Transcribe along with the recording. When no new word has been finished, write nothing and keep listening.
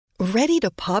Ready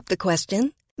to pop the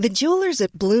question? The jewelers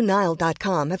at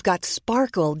BlueNile.com have got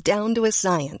sparkle down to a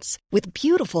science with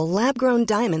beautiful lab-grown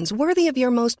diamonds worthy of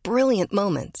your most brilliant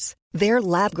moments. Their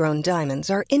lab-grown diamonds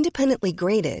are independently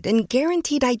graded and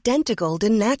guaranteed identical to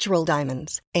natural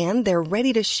diamonds, and they're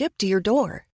ready to ship to your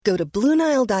door. Go to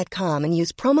BlueNile.com and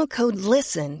use promo code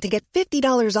LISTEN to get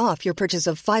 $50 off your purchase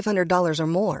of $500 or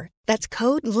more. That's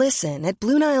code LISTEN at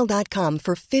BlueNile.com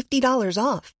for $50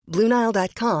 off.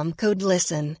 BlueNile.com, code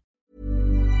LISTEN.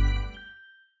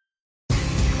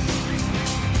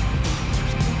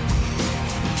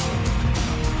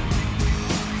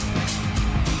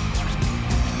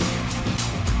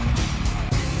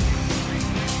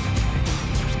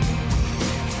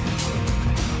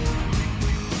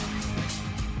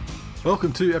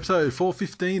 Welcome to episode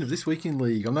 415 of This Week in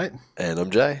League. I'm Nate. And I'm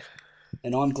Jay.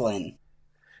 And I'm Glenn.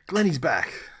 Glenny's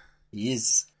back. He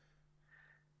is.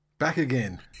 Back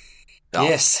again. Oh,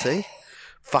 Yes. See?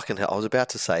 Fucking hell. I was about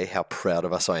to say how proud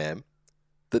of us I am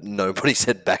that nobody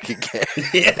said back again.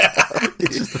 Yeah.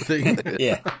 It's just the thing.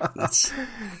 Yeah. That's...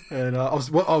 And I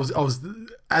was,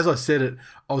 as I said it,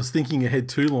 I was thinking ahead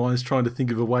 2 lines, trying to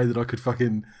think of a way that I could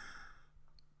fucking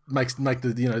make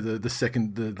the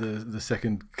the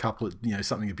second couplet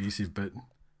something abusive, but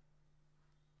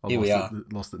Here we are.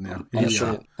 Lost it now. I'm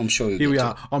sure Here we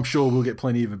are. I'm sure we'll get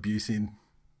plenty of abuse in.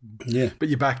 Yeah. But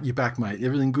you're back, mate.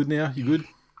 Everything good now? You good?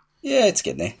 Yeah, it's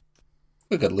getting there.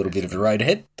 We've got a little bit of a road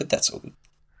ahead, but that's all good.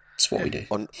 That's what we do.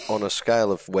 On a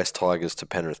scale of West Tigers to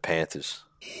Penrith Panthers,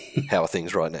 how are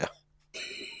things right now?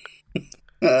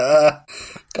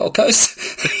 Gold Coast.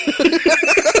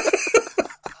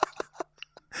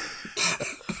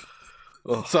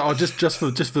 So I just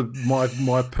for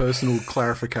my personal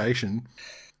clarification,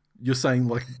 you're saying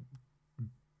like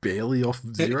barely off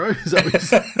 0? Is that what you're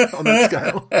saying on that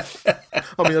scale?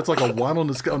 I mean, that's like a 1 on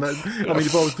the scale. I mean,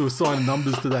 if I was to assign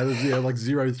numbers to that, it's like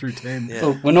 0 through 10. Yeah.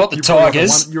 Well, we're not the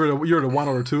Tigers. You're at a 1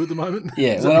 or a 2 at the moment.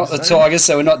 Yeah, we're not the Tigers,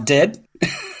 so we're not dead.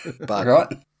 But, right?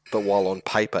 But while on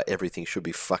paper everything should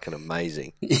be fucking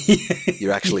amazing,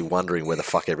 you're actually wondering where the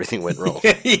fuck everything went wrong.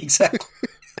 Yeah, exactly.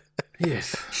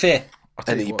 Yes. Fair.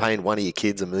 And you're paying one of your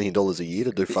kids $1 million a year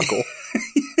to do fuck all.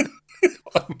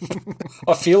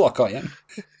 I feel like I am.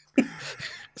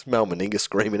 It's Mal Meninga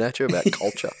screaming at you about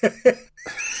culture.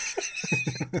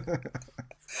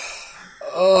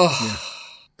 Oh. Yeah.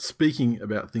 Speaking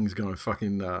about things going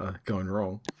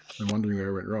wrong and wondering where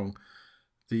it went wrong,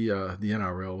 the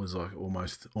NRL was like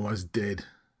almost dead,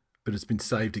 but it's been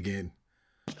saved again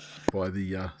by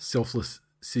the selfless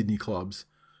Sydney clubs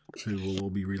who will all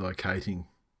be relocating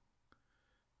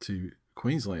to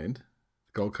Queensland,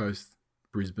 Gold Coast,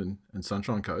 Brisbane, and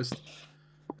Sunshine Coast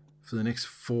for the next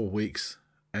 4 weeks.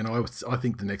 And I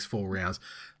think the next 4 rounds,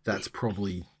 that's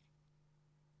probably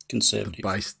Conservative.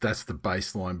 That's the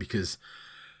baseline, because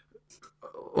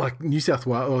like New South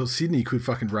Wales or Sydney could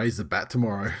fucking raise the bat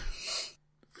tomorrow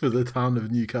for the ton of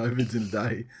new COVIDs in a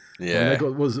day. Yeah, they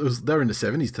were in the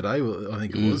 70s today, I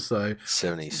think it was. So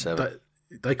 77.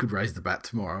 They could raise the bat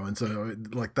tomorrow, and so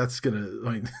like that's gonna.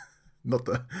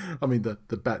 I mean, the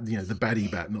bat, the batty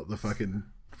bat, not the fucking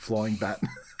flying bat.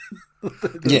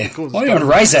 Yeah, why do you want to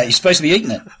raise that? You're supposed to be eating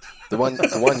it. The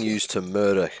one used to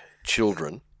murder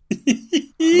children,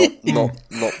 not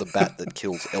the bat that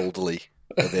kills elderly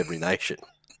of every nation.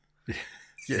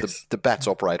 Yes. The bats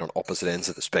operate on opposite ends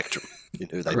of the spectrum. You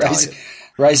know who they target.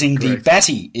 Raising the Correct.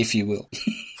 batty, if you will.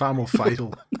 Far more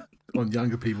fatal on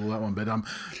younger people, that one. But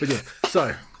yeah.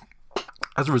 So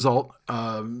as a result,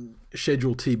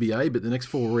 scheduled TBA, but the next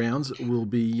 4 rounds will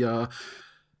be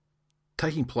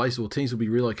taking place, or teams will be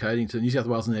relocating to New South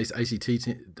Wales, and the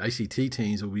ACT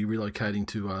teams will be relocating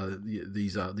to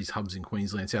these hubs in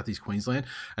Queensland, southeast Queensland,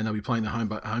 and they'll be playing the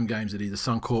home games at either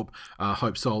Suncorp,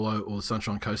 Hope Solo, or the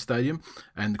Sunshine Coast Stadium.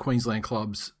 And the Queensland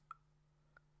clubs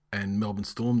and Melbourne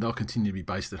Storm, they'll continue to be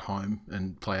based at home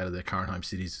and play out of their current home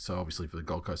cities. So obviously for the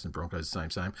Gold Coast and Broncos, same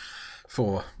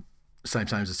for same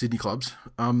as the Sydney clubs.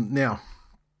 Now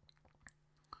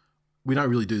we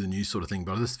don't really do the news sort of thing,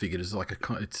 but I just figured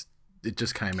it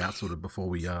just came out sort of before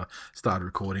we started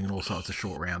recording, and also it's a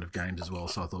short round of games as well,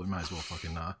 so I thought we may as well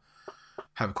fucking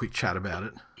have a quick chat about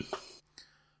it.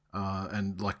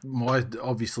 And like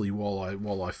obviously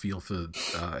while I feel for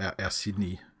our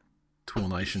Sydney Tour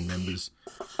Nation members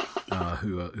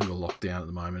who are locked down at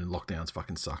the moment, and lockdowns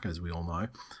fucking suck, as we all know.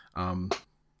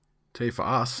 Tell you, for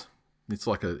us, it's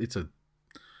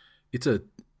a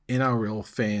NRL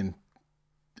fan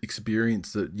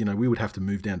experience that we would have to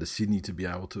move down to Sydney to be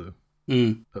able to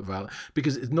available,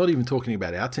 because it's not even talking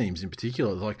about our teams in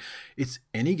particular. Like, it's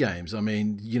any games. I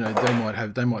mean,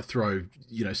 they might throw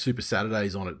Super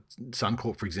Saturdays on at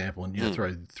Suncorp, for example, and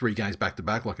throw 3 games back to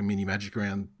back, like a mini Magic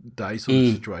Round day sort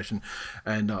of situation,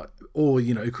 and or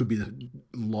it could be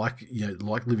like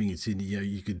living in Sydney.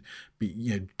 You could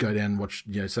be go down and watch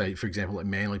say for example like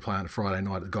Manly play on a Friday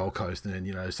night at the Gold Coast, and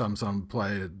then some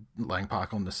play at Lang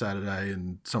Park on the Saturday,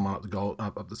 and someone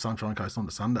up the Sunshine Coast on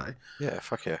the Sunday. Yeah,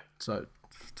 fuck yeah. So,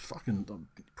 I'm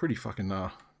pretty fucking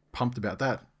pumped about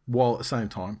that. While at the same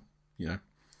time,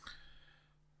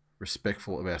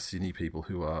 respectful of our Sydney people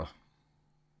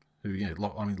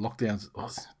lockdowns.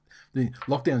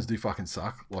 Lockdowns do fucking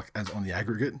suck. Like as on the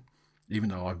aggregate, even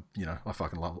though I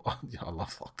fucking love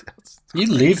lockdowns.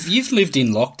 You've lived in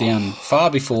lockdown far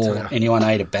before anyone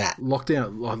ate a bat.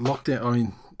 Lockdown. I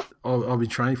mean, I've been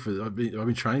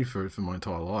training for it for my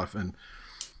entire life,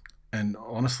 and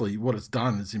honestly, what it's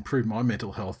done is improved my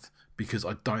mental health because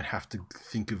I don't have to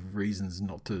think of reasons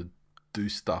not to do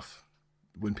stuff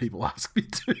when people ask me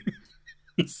to.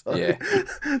 So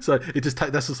it just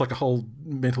that's just like a whole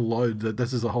mental load.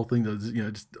 That's just a whole thing that's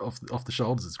just off the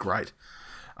shoulders. It's great.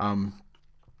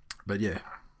 But yeah,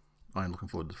 I am looking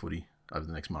forward to the footy over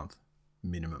the next month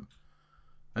minimum.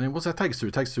 And then what's that take us through?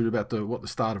 It takes us through about the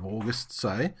start of August,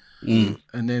 say, and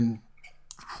then.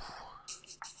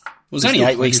 There's only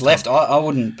 8 weeks left. I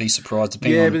wouldn't be surprised. But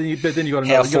then you got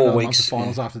another month of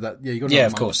finals after that. Yeah, you got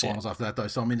another month of finals after that, though.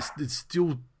 So I mean, it's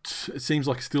still. It seems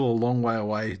like still a long way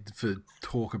away for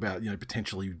talk about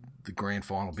potentially the grand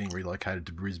final being relocated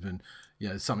to Brisbane.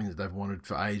 It's something that they've wanted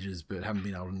for ages, but haven't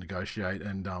been able to negotiate.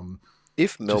 And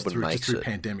if Melbourne makes through it,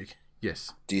 pandemic,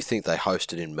 yes. Do you think they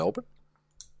host it in Melbourne?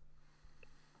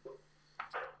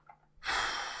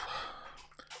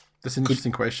 That's an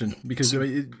interesting question because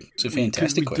it's a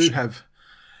fantastic question.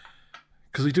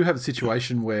 We do have a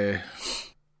situation where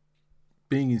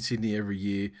being in Sydney every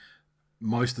year,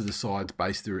 most of the sides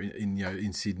based there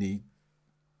in Sydney,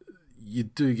 you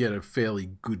do get a fairly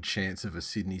good chance of a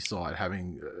Sydney side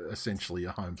having essentially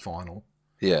a home final.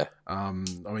 Yeah. I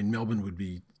mean, Melbourne would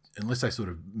be, unless they sort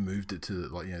of moved it to the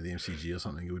MCG or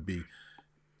something, it would be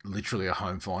literally a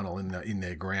home final in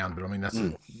their ground. But I mean, that's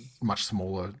a much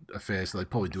smaller affair, so they'd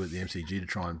probably do it at the MCG to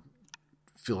try and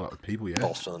fill it up with people. Yeah,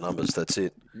 bolster the numbers. That's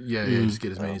it. Yeah, just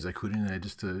get as many as they could in there,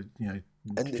 just to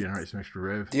generate some extra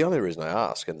rev. The only reason I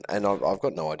ask, and I've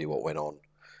got no idea what went on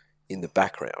in the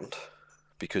background,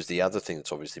 because the other thing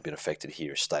that's obviously been affected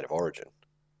here is state of origin.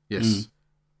 Yes.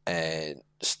 And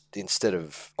instead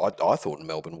of, I thought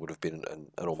Melbourne would have been an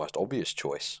almost obvious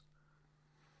choice,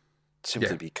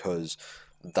 simply because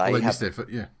they missed it.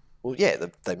 Well, yeah,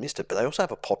 they missed it, but they also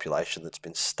have a population that's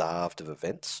been starved of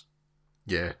events.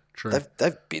 Yeah, true.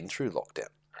 They've been through lockdown.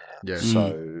 Yeah.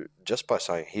 So just by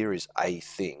saying here is a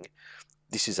thing,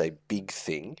 this is a big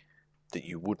thing that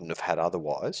you wouldn't have had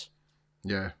otherwise.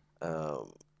 Yeah.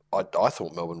 I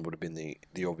thought Melbourne would have been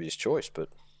the obvious choice, but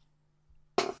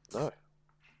no.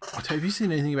 Have you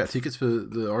seen anything about tickets for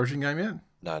the Origin game yet?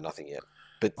 No, nothing yet.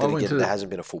 But then again, there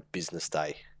hasn't been a full business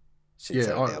day since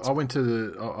that announcement. I went to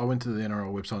the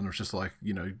NRL website and it was just like,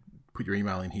 put your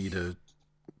email in here to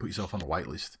put yourself on the wait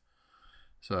list.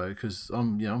 So, because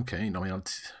I'm keen. I mean,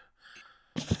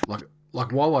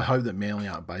 like while I hope that Manly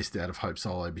aren't based out of Hope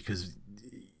Solo, because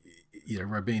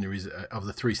Robina is, of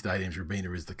the 3 stadiums,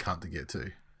 Robina is the cunt to get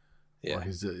to. Yeah,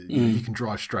 you can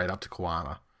drive straight up to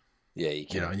Koana. Yeah, you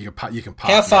can. And you can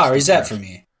park. How far is that from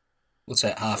here? What's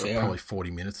that, half hour? Probably 40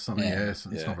 minutes or something. Yeah, it's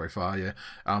not very far. Yeah.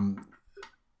 And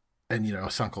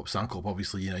Suncorp,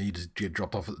 obviously, you just get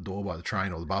dropped off at the door by the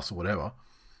train or the bus or whatever.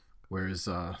 Whereas,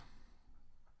 the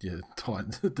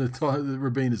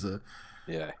Robina's a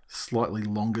slightly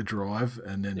longer drive,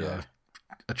 and then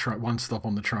one stop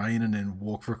on the train, and then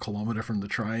walk for a kilometre from the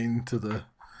train to the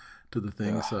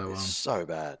thing. So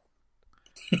bad.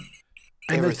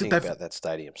 And everything about that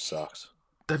stadium sucks.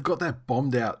 They've got that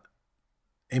bombed out,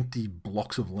 empty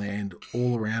blocks of land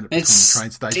all around it between it's the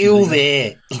train station. Still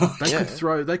there.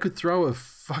 They could throw a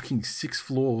fucking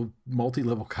 6-floor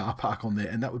multi-level car park on there,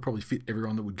 and that would probably fit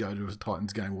everyone that would go to a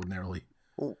Titans game ordinarily.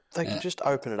 Well, they could just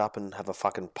open it up and have a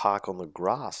fucking park on the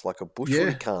grass like a bush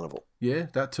footy carnival. Yeah,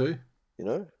 that too.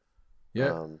 Yeah.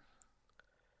 Yeah.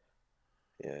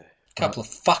 Couple of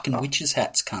fucking witches'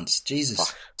 hats, cunts.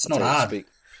 Jesus, it's not hard.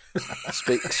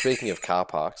 Speaking of car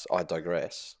parks, I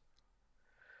digress.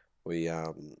 Please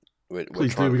do. We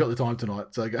got the time tonight,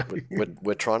 so go.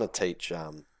 We're trying to teach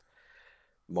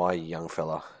my young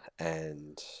fella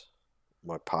and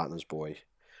my partner's boy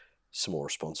some more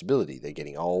responsibility. They're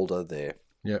getting older. They're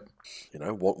Yep. You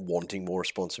know, wanting more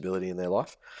responsibility in their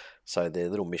life. So their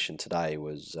little mission today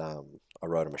was I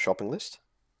wrote them a shopping list,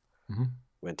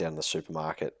 went down to the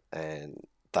supermarket, and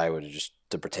they were just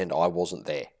to pretend I wasn't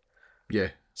there. Yeah.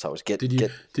 So it was Did you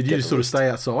just sort of stay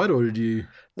outside, or did you?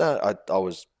 No, I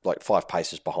was like 5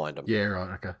 paces behind them. Yeah,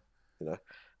 right, okay. You know,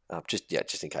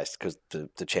 just in case, because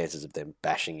the chances of them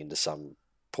bashing into some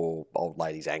poor old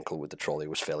lady's ankle with the trolley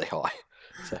was fairly high.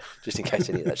 So just in case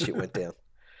any of that shit went down.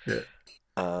 Yeah.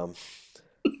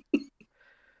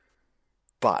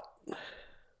 But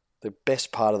the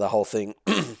best part of the whole thing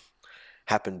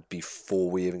happened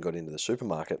before we even got into the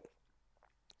supermarket.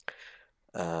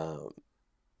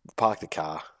 Parked the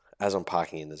car. As I'm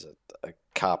parking in, there's a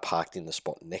car parked in the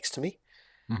spot next to me.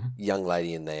 Young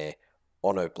lady in there,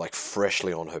 on her, like,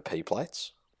 freshly on her P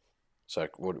plates. So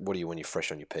what are you when you're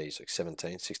fresh on your Ps? Like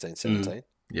 16, 17?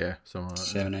 Yeah, something like that.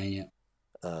 17,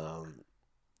 yeah.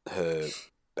 Her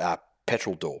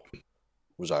petrol door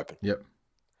was open. Yep.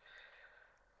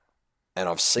 And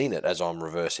I've seen it as I'm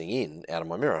reversing in out of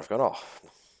my mirror. I've gone, oh,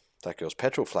 that girl's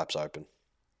petrol flap's open.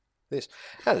 This.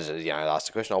 And I asked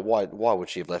the question, why would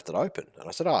she have left it open? And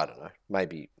I said, I don't know.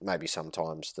 Maybe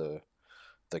sometimes the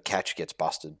catch gets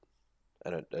busted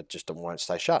and it just won't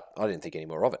stay shut. I didn't think any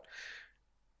more of it.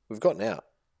 We've gotten out,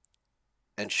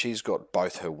 and she's got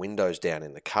both her windows down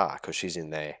in the car because she's in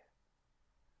there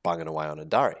bunging away on a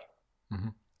durry.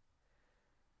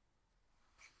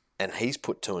 And he's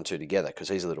put 2 and 2 together because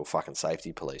he's a little fucking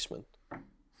safety policeman.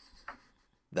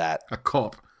 That a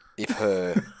cop.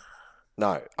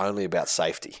 No, only about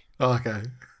safety. Oh, okay.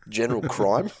 General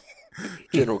crime,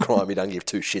 he don't give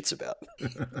 2 shits about.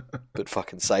 But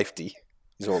fucking safety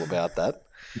is all about that.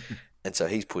 And so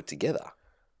he's put together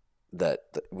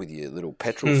that with your little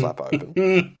petrol flap open,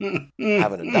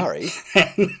 having a durry.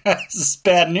 That's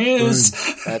bad news.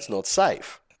 That's not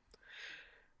safe.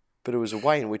 But it was a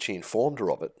way in which he informed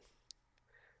her of it.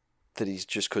 That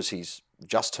because he's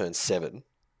just turned 7,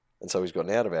 and so he's gotten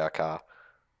out of our car,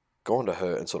 gone to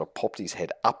her and sort of popped his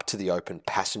head up to the open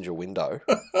passenger window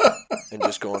and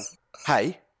just gone,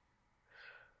 hey,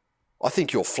 I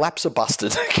think your flaps are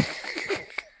busted.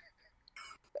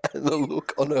 And the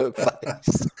look on her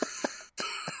face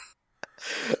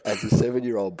as a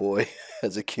 7-year-old boy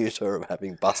has accused her of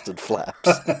having busted flaps.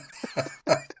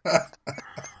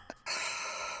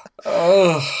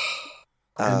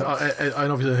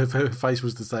 And obviously her face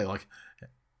was to say, like,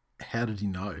 how did he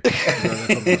know?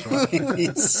 That's right.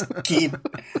 He's kid.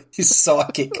 He's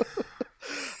psychic.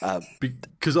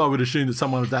 Because I would assume that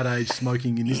someone of that age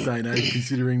smoking in this day and age,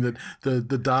 considering that the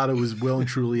data was well and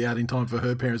truly out in time for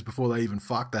her parents before they even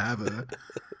fucked to have her,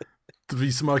 to be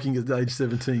smoking at age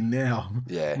 17 now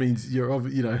means you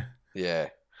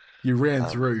ran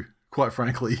through, quite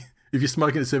frankly. If you're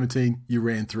smoking at 17, you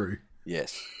ran through.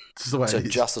 Yes. Just the way it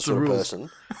is. Just the sort of person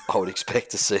I would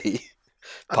expect to see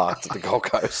parked at the Gold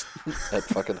Coast at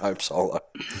fucking Hope Solo.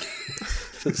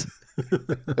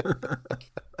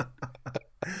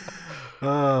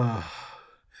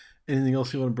 Anything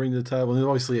else you want to bring to the table? And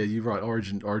obviously, yeah, you're right.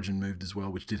 Origin moved as well,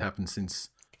 which did happen since.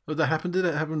 Did that happen? Did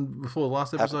it happen before the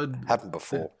last episode? Happened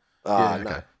before. Yeah, okay.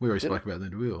 No. We already spoke about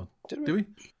that, did we? Did we?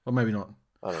 Or maybe not.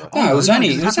 I don't know. No, it was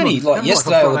only like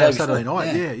yesterday or the day Saturday before.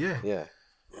 night. Yeah. Yeah.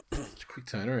 Quick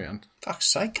turnaround. Fuck's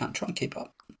sake, can't try and keep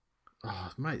up.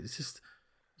 Oh, mate, it's just,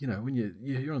 when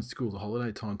you're on school, the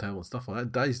holiday timetable and stuff like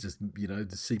that, days just,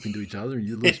 just seep into each other and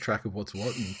you lose track of what's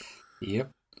what. And,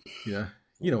 yep. Yeah.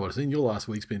 You know what it's in. Your last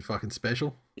week's been fucking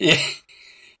special. Yeah.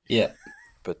 Yeah.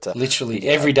 But literally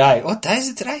every day. What day is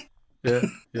it today? Yeah.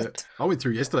 I went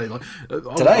through yesterday. Like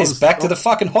today is back to the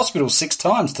fucking hospital 6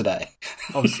 times today.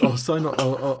 I was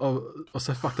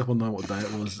so fucked up on knowing what day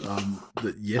it was.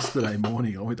 That yesterday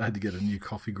morning I had to get a new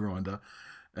coffee grinder,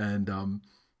 and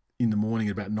in the morning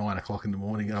at about 9 o'clock in the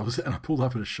morning, and I pulled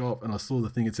up at a shop and I saw the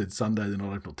thing that said Sunday they're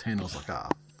not open till 10. I was like,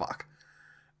 fuck,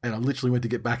 and I literally went to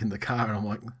get back in the car and I'm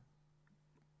like,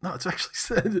 no, it's actually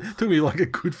Saturday. It took me like a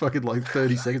good fucking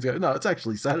 30 seconds ago. No, it's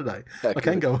actually Saturday. I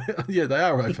can go. Yeah, they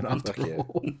are open after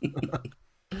all.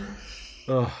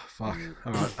 Oh, fuck.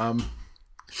 All right.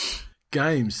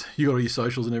 Games. You got all your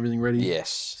socials and everything ready?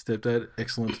 Yes. Stepdad.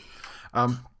 Excellent.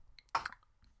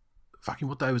 Fucking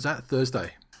what day was that?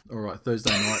 Thursday. All right, Thursday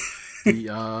night.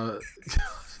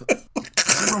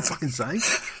 That's what I'm fucking saying.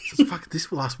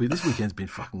 This weekend's been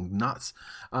fucking nuts.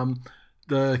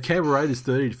 The Canberra Raiders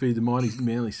 30 defeated the mighty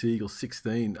Manly Seagulls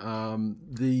 16.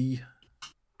 The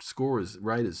scorers,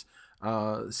 Raiders,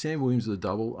 Sam Williams with a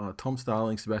double, Tom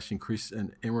Starling, Sebastian Chris,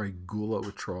 and Emre Gula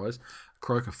with tries.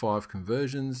 Croker 5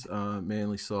 conversions,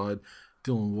 Manly side.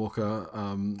 Dylan Walker,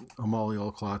 Omoli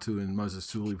Olklatu, and Moses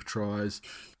Sully with tries.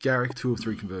 Garrick 2 of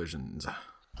 3 conversions.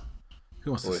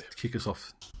 Who wants Oi. to kick us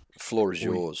off? Floor is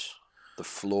yours. The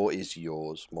floor is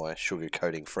yours, my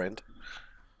sugar-coating friend.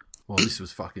 Well, this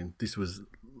was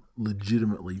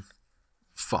legitimately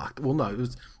fucked. Well, no,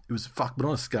 it was fucked, but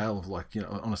on a scale of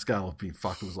on a scale of being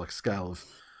fucked, it was like a scale of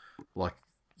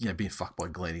being fucked by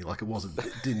Glennie. Like it wasn't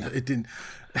that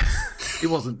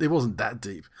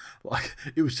deep. Like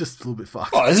it was just a little bit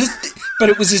fucked. But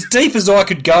it was as deep as I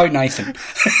could go, Nathan.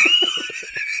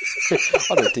 I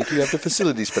don't think you have the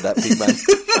facilities for that, big man.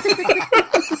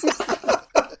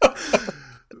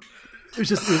 It was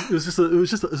just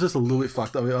a little bit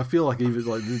fucked. I mean, I feel like even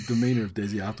like the demeanor of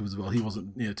Desi afterwards, well, he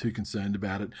wasn't too concerned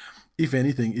about it. If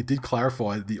anything, it did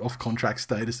clarify the off-contract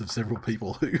status of several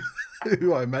people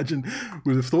who I imagine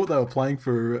would have thought they were playing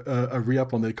for a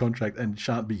re-up on their contract and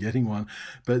shan't be getting one.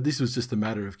 But this was just a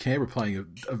matter of Canberra playing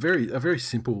a very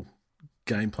simple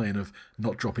game plan of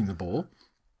not dropping the ball.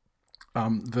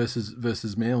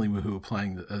 Versus Manly, who were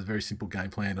playing a very simple game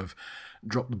plan of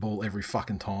drop the ball every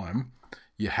fucking time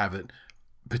you have it,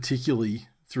 particularly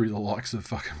through the likes of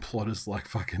fucking plotters like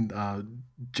fucking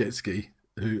Jetski,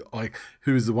 who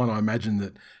is the one I imagine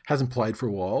that hasn't played for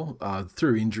a while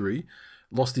through injury,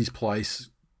 lost his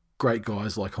place. Great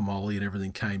guys like Homoli and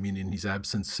everything came in his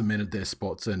absence, cemented their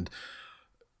spots, and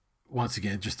once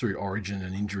again, just through origin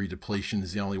and injury depletion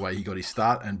is the only way he got his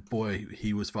start. And boy,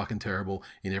 he was fucking terrible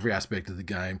in every aspect of the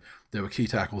game. There were key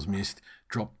tackles missed,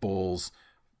 dropped balls,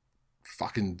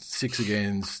 fucking six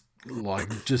agains.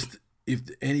 Like, just if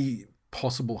any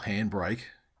possible handbrake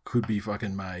could be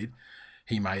fucking made,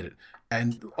 he made it.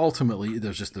 And ultimately,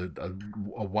 there's just a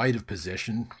weight of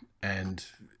possession and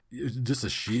just a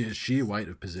sheer weight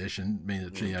of possession, meaning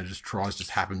that just tries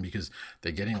just happen because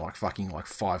they're getting like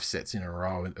 5 sets in a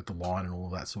row at the line and all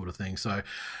that sort of thing. So,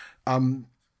 I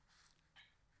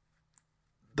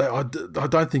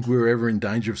don't think we were ever in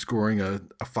danger of scoring a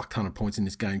fuck ton of points in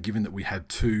this game, given that we had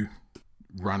two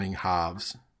running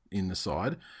halves in the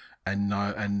side. And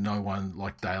no one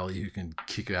like Daly who can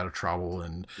kick out of trouble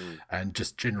and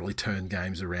just generally turn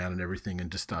games around and everything,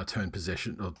 and just turn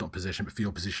possession, or not possession, but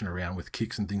field position around with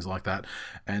kicks and things like that.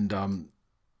 And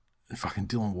fucking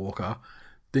Dylan Walker.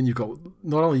 Then you've got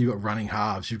not only you've got running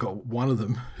halves, you've got one of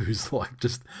them who's like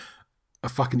just a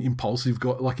fucking impulsive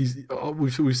guy. Like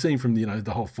we've seen from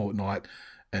the whole Fortnite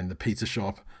and the pizza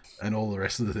shop and all the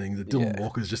rest of the things, that Dylan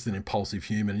Walker is just an impulsive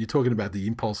human. And you're talking about the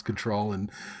impulse control and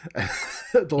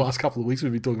the last couple of weeks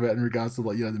we've been talking about in regards to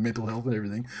the mental health and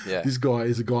everything. Yeah. This guy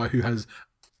is a guy who has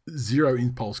zero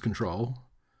impulse control,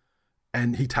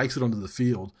 and he takes it onto the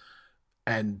field.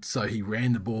 And so he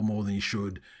ran the ball more than he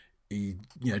should. He,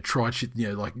 tried shit,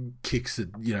 like kicks that,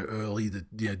 early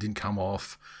that, didn't come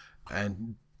off,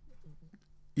 and,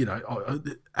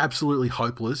 absolutely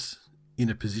hopeless in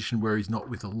a position where he's not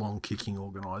with a long kicking,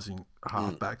 organising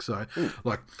halfback. So,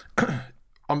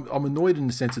 I'm annoyed in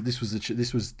the sense that this was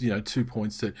 2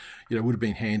 points that would have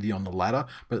been handy on the ladder,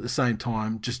 but at the same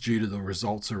time, just due to the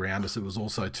results around us, it was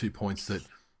also 2 points that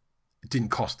didn't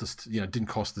cost us. Didn't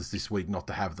cost us this week not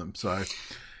to have them. So,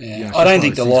 I don't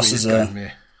think the losses are.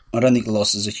 I don't think the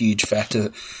loss is a huge factor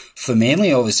for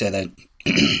Manly. Obviously, they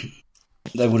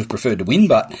would have preferred to win,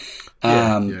 but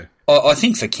I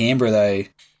think for Canberra though.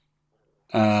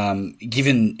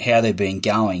 Given how they've been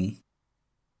going,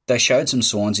 they showed some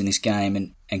signs in this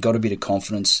game and got a bit of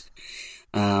confidence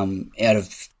out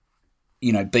of,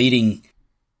 beating,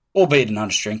 albeit an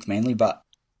understrength Manly, but,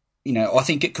 I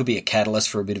think it could be a catalyst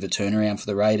for a bit of a turnaround for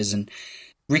the Raiders. And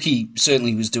Ricky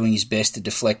certainly was doing his best to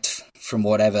deflect from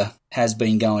whatever has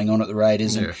been going on at the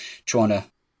Raiders and trying to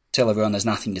tell everyone there's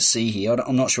nothing to see here.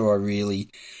 I'm not sure I really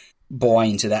buy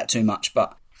into that too much,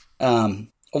 but I've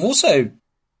also...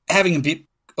 having a bit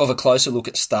of a closer look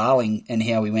at Starling and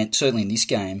how he went, certainly in this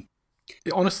game.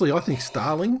 Honestly, I think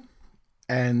Starling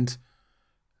and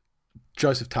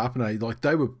Joseph Tarpanay,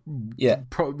 they were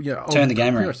turned the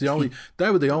game around. They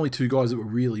were the only two guys that were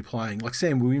really playing. Like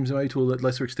Sam Williams, maybe to a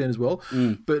lesser extent as well.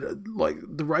 But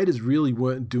the Raiders really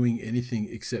weren't doing anything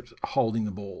except holding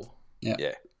the ball. Yeah.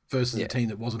 Versus a team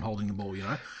that wasn't holding the ball.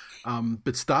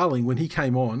 But Starling, when he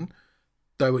came on,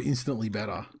 they were instantly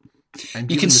better.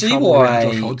 And you can see why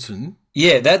Josh Hodgson,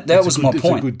 that was my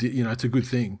point. It's a good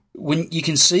thing. When you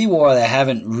can see why they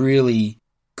haven't really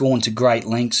gone to great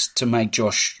lengths to make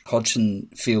Josh Hodgson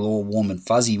feel all warm and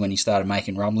fuzzy when he started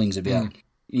making rumblings about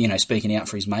speaking out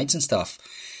for his mates and stuff.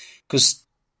 Because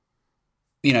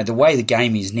the way the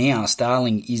game is now,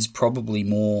 Starling is probably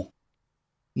more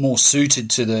suited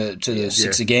to the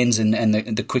six agains and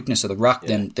the quickness of the ruck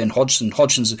than Hodgson.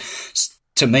 Hodgson's,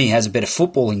 to me, has a better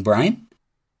footballing brain.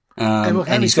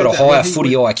 And he's got a higher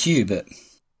footy IQ, but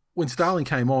when Starling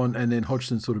came on and then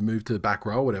Hodgson sort of moved to the back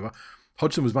row or whatever,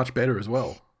 Hodgson was much better as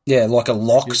well. Yeah, like a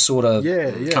lock sort of.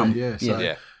 Yeah. So,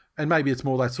 Yeah. And maybe it's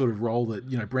more that sort of role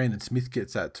that, Brandon Smith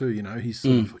gets at too. He's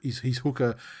sort of he's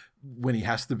hooker when he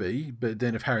has to be, but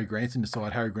then if Harry Grant's in the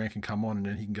side, Harry Grant can come on and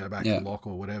then he can go back to lock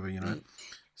or whatever,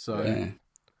 So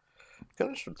Can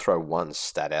I just throw one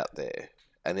stat out there?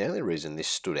 And the only reason this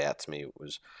stood out to me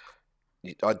was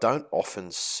I don't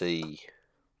often see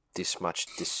this much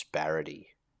disparity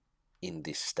in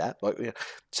this stat. Like,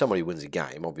 somebody wins a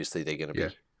game, obviously they're going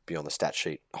to be on the stat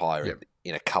sheet higher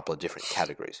in a couple of different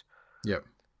categories. Yep.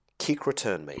 Kick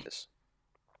return meters.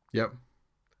 Yep.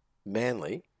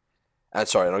 Manly, and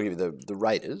I'll give you the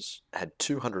Raiders had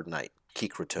 208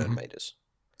 kick return meters.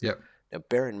 Yep. Now,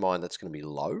 bear in mind that's going to be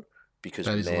low because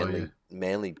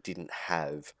Manly didn't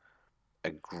have a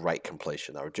great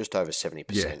completion. They were just over 70%.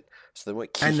 Yeah. So they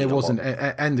weren't kicking. And there wasn't,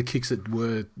 and the kicks that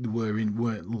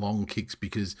weren't long kicks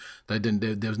because they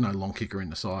didn't. There was no long kicker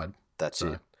in the side. That's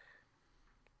it.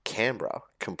 Canberra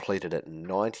completed at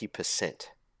 90%.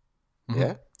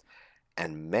 Yeah,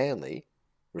 and Manly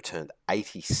returned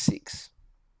 86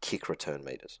 kick return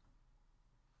meters.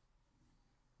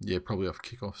 Yeah, probably off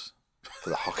kickoffs For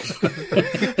the hockey.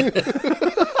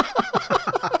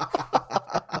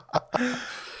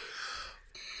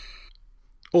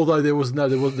 Although there was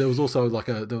also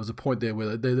there was a point there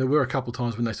where there were a couple of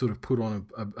times when they sort of put on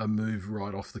a move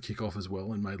right off the kickoff as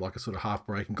well and made like a sort of half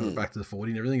break and got it back to the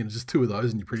 40 and everything, and it's just two of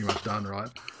those and you're pretty much done, right?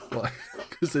 Like,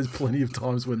 because there's plenty of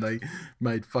times when they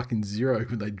made fucking zero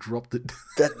when they dropped it.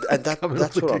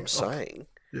 That's what I'm saying.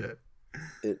 Yeah.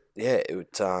 It was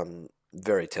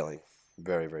very telling.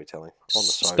 Very, very telling. On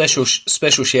the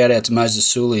special shout out to Moses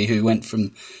Sully, who went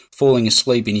from falling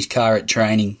asleep in his car at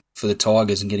training for the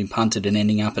Tigers and getting punted and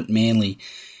ending up at Manly,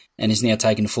 and is now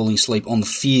taken to falling asleep on the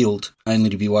field only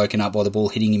to be woken up by the ball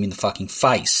hitting him in the fucking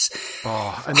face.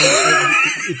 Oh, and then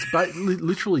it's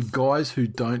literally guys who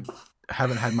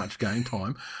haven't had much game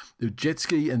time. The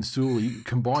Jetski and Sully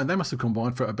combined, they must have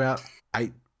combined for about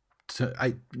eight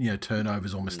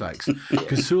turnovers or mistakes,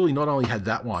 because Sully not only had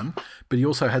that one, but he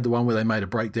also had the one where they made a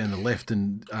break down the left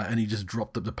and he just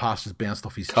dropped the pass just bounced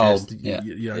off his chest.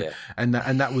 And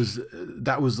that was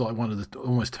like one of the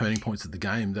almost turning points of the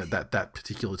game, that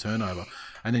particular turnover.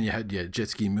 And then you had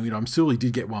Jetski and Million. Sully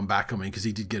did get one back. I mean, because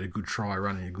he did get a good try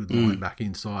running a good line back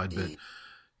inside, but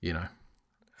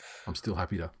I'm still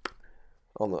happy to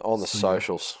on the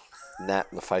socials. Nat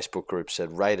in the Facebook group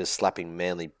said Raiders slapping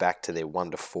Manly back to their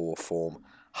 1-4 form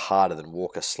harder than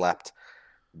Walker slapped ...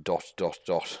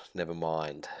 Never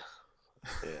mind.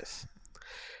 Yes.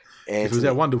 Anthony, if it was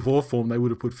that 1-4 form, they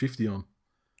would have put 50 on.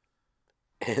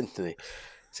 Anthony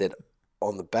said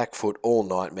on the back foot all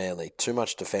night, Manly. Too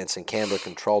much defence and Canberra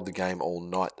controlled the game all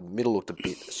night. The middle looked a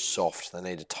bit soft. They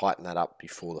need to tighten that up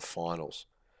before the finals.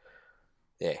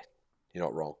 Yeah, you're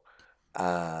not wrong.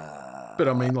 But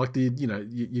I mean, like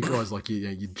you guys like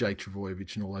your Jake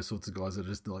Trbojevic and all those sorts of guys that are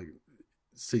just like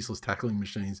ceaseless tackling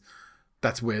machines.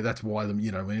 That's why that's why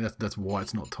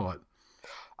it's not tight.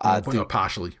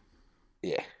 Partially.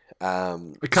 Yeah.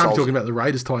 We can't be talking about the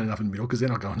Raiders tight enough in the middle because they're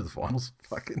not going to the finals.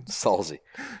 Fucking Solzy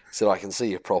said, I can see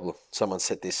your problem. Someone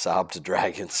set this Saab to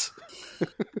Dragons.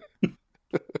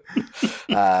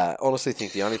 Honestly,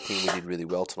 think the only thing we did really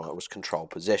well tonight was control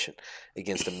possession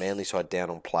against a Manly side down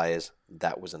on players.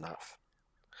 That was enough.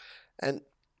 And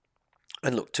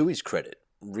look, to his credit,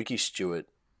 Ricky Stewart,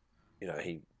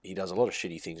 he does a lot of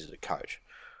shitty things as a coach.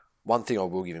 One thing I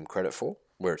will give him credit for,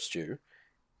 where it's due,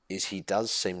 is he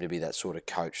does seem to be that sort of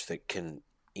coach that can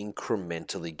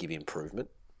incrementally give improvement.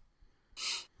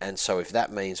 And so if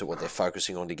that means that what they're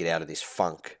focusing on to get out of this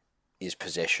funk is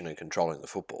possession and controlling the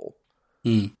football,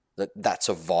 that's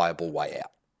a viable way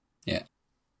out. Yeah.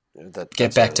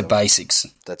 Get back to basics.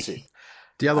 That's it.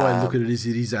 The other way to look at it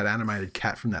is that animated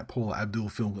cat from that Paula Abdul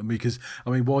film. Because,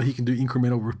 while he can do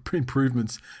incremental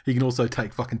improvements, he can also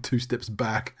take fucking 2 steps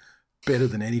back better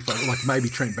than any fucking... Like, maybe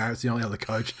Trent Barrett's the only other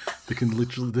coach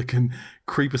that can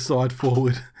creep aside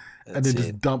forward and then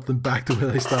just dump them back to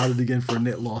where they started again for a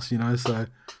net loss, so...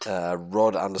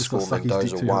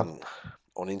 Rod_Mendoza1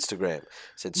 on Instagram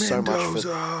said so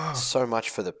much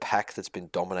for the pack that's been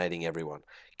dominating everyone,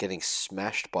 getting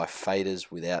smashed by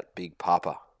faders without Big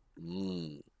Papa.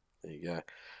 There you go.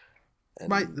 And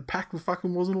mate, the pack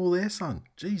fucking wasn't all there, son.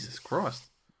 Jesus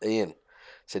Christ. Ian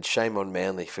said shame on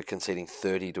Manly for conceding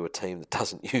 30 to a team that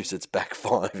doesn't use its back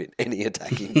 5 in any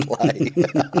attacking play.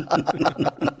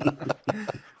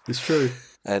 It's true.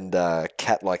 And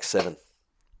Cat like 7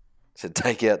 said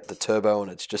take out the turbo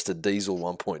and it's just a diesel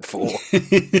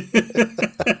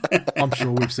 1.4. I'm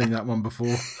sure we've seen that one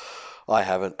before. I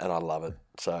haven't, and I love it.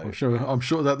 So I'm sure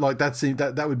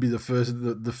that that would be the first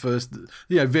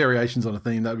variations on a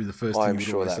theme. That would be the first. I'm thing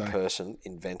sure that say. person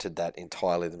invented that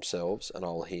entirely themselves, and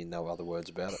I'll hear no other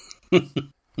words about it.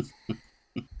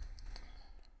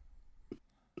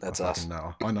 That's us.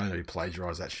 No, I know who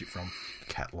plagiarised that shit from.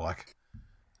 Cat-like.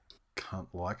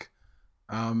 Cunt-like.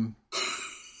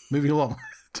 Moving along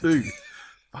to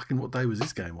fucking what day was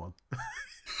this game on?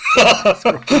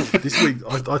 This week,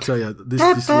 I tell you, this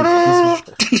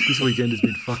weekend has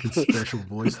been fucking special,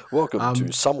 boys. Welcome to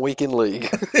Some Week in League.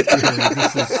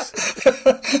 This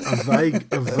is a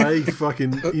vague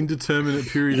fucking indeterminate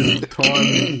period of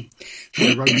time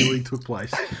where rugby league took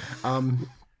place.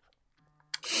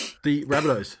 The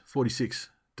Rabbitohs 46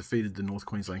 defeated the North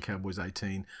Queensland Cowboys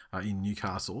 18 in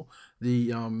Newcastle. The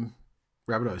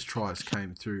Rabbitohs tries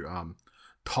came through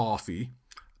Toffee,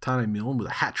 Tane Milne with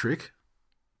a hat trick.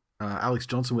 Alex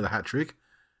Johnson with a hat trick.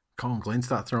 Colin Glenn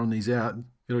start throwing these out.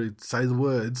 You got to say the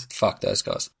words. Fuck those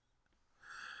guys.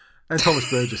 And Thomas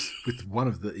Burgess with one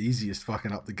of the easiest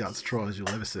fucking up the guts tries you'll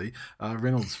ever see.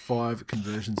 Reynolds 5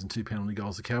 conversions and 2 penalty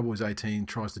goals. The Cowboys 18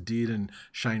 tries to Dearden,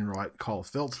 Shane Wright, Kyle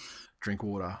Felt,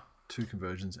 Drinkwater 2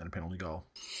 conversions and a penalty goal.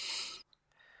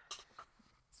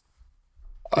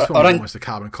 This one was almost a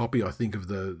carbon copy, I think, of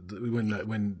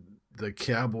when the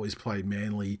Cowboys played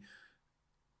Manly.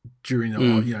 During the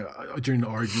Origin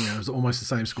round, it was almost the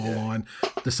same scoreline,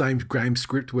 the same game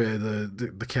script where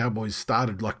the Cowboys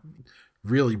started like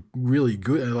really, really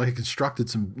good and like constructed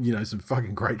some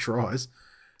fucking great tries,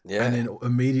 and then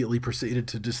immediately proceeded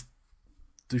to just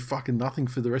do fucking nothing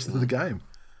for the rest of the game.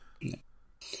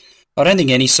 I don't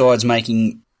think any side's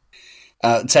taking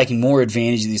more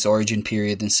advantage of this Origin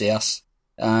period than South.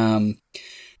 The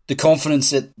confidence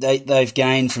that they've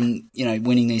gained from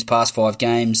winning these past 5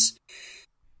 games.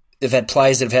 They've had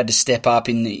players that have had to step up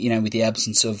in with the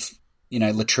absence of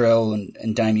Latrell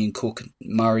and Damien Cook,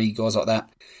 Murray, guys like that,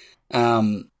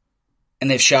 and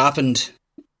they've sharpened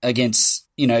against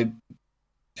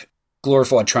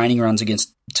glorified training runs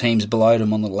against teams below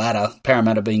them on the ladder.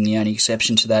 Parramatta being the only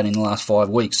exception to that in the last 5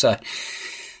 weeks. So,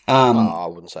 I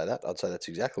wouldn't say that. I'd say that's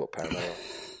exactly what Parramatta are.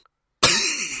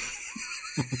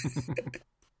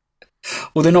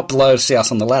 Well, they're not below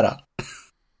South on the ladder.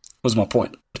 Was my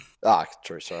point. Ah,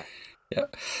 true, sorry. Yeah.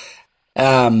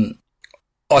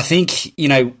 I think,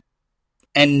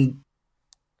 and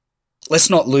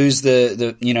let's not lose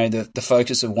the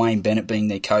focus of Wayne Bennett being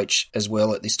their coach as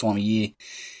well at this time of year,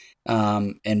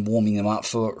 and warming them up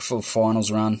for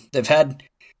finals run. They've had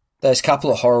those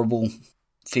couple of horrible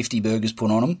 50 burgers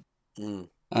put on them.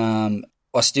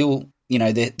 I still,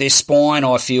 their spine,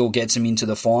 I feel, gets them into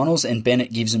the finals, and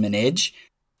Bennett gives them an edge.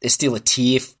 They're still a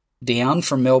tier down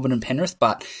from Melbourne and Penrith,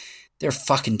 but they're a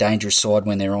fucking dangerous side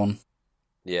when they're on.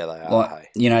 Yeah, they are.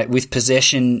 Like, with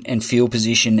possession and field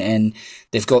position, and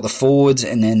they've got the forwards,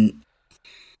 and then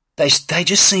they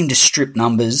just seem to strip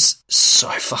numbers so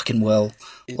fucking well.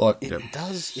 It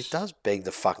does beg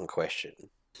the fucking question.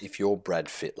 If you're Brad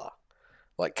Fittler,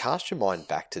 like, cast your mind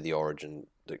back to the Origin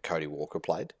that Cody Walker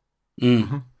played,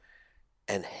 mm-hmm.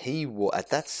 and at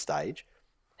that stage,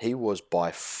 he was by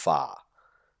far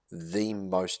the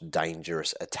most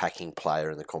dangerous attacking player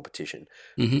in the competition,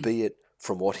 be it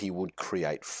from what he would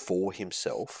create for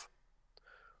himself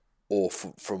or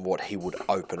from what he would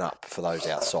open up for those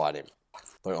outside him,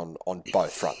 like on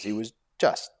both fronts. He was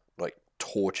just like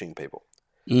torching people.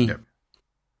 Yep.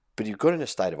 But he got in a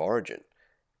state of Origin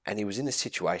and he was in a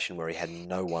situation where he had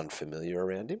no one familiar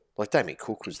around him. Like, Damien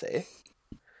Cook was there.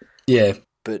 Yeah,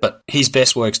 but his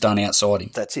best work's done outside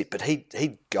him. That's it. But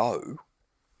he'd go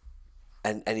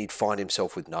and he'd find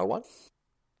himself with no one.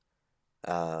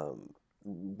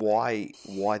 Why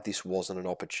this wasn't an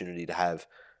opportunity to have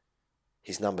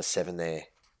his number 7 there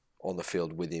on the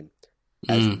field with him,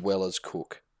 as well as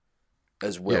Cook,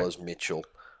 as well as Mitchell.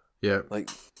 Yeah.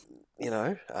 Like,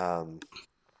 okay,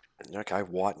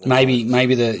 White.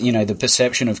 Maybe the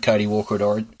perception of Cody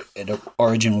Walker at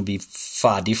Origin would be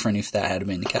far different if that had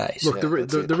been the case. Look,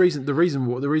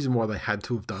 the reason why they had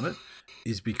to have done it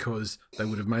is because they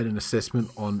would have made an assessment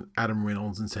on Adam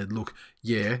Reynolds and said, look,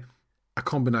 yeah, a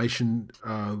combination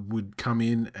would come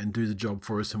in and do the job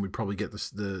for us and we'd probably get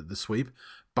the sweep.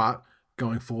 But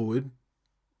going forward,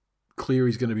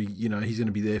 Cleary's going to be, he's going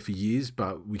to be there for years,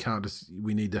 but we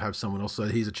need to have someone else. So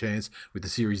here's a chance with the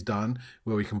series done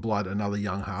where we can blood another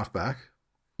young halfback.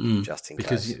 Just in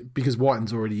case. Because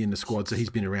Whiten's already in the squad, so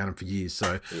he's been around him for years.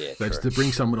 So to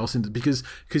bring someone else in because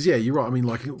you're right. I mean,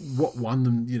 like, what won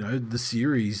them, the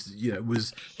series,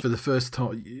 was for the first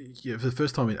time,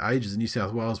 in ages in New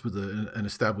South Wales with an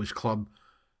established club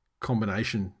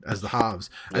combination as the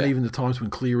halves, and even the times when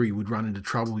Cleary would run into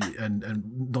trouble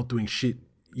and not doing shit,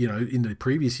 in the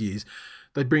previous years,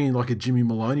 they'd bring in like a Jimmy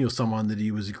Maloney or someone that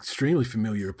he was extremely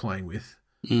familiar with playing with,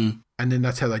 and then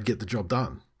that's how they'd get the job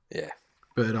done. Yeah.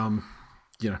 But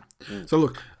so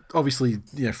look, obviously,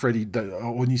 Freddie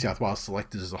or New South Wales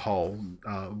selectors as a whole,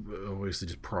 obviously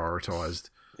just prioritised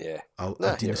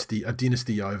a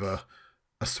dynasty over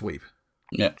a sweep.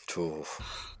 Yeah.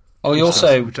 Oof. Oh, we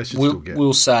also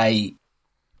will say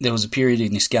there was a period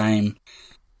in this game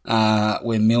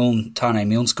where Tane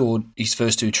Milne scored his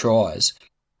first 2 tries,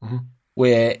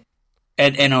 where,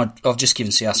 and I've just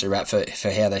given South a rap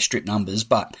for how they strip numbers,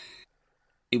 but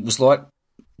it was like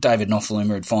David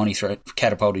Nofaluma had finally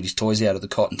catapulted his toys out of the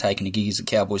cot and taken a gig as a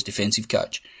Cowboys defensive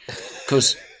coach.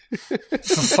 Because, for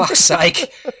fuck's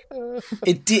sake,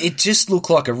 it just looked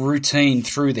like a routine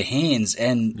through the hands,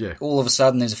 and all of a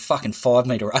sudden there's a fucking 5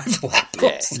 metre overlap.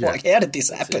 Like, how did this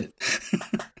happen?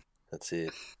 That's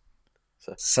it.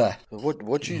 So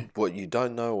what you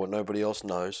don't know, what nobody else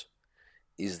knows,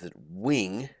 is that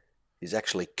wing is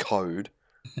actually code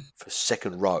for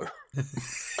second row.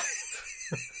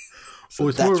 So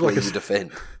it's that's more of where like you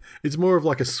defend. It's more of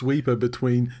like a sweeper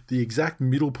between the exact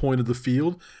middle point of the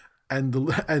field and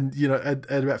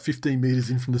at about 15 metres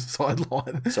in from the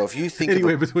sideline. So if you think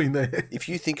anywhere between there, if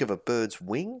you think of a bird's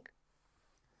wing,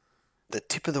 the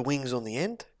tip of the wing's on the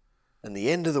end, and the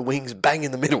end of the wing's bang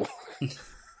in the middle.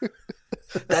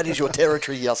 That is your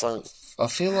territory, Yassang. I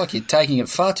feel like you're taking it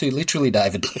far too literally,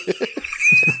 David.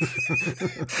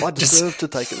 I deserve to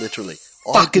take it literally.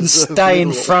 Fucking stay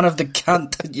in front of the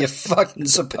cunt that you're fucking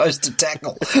supposed to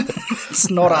tackle.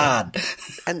 It's not hard.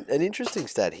 And an interesting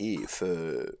stat here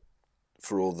for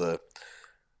all the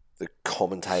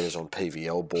commentators on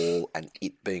PVL ball and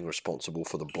it being responsible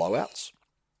for the blowouts.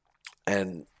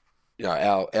 And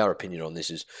our opinion on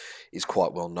this is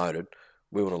quite well noted.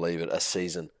 We want to leave it a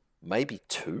season, maybe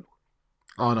 2.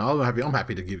 Oh no, I'm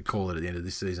happy to call it at the end of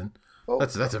this season. Well,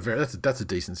 that's a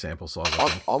decent sample size.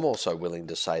 I'm also willing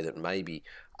to say that maybe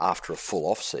after a full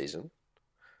off season,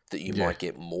 that you might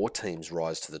get more teams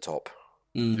rise to the top.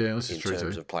 Yeah, this is in true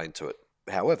terms too. of playing to it.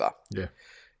 However,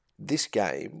 this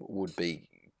game would be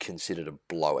considered a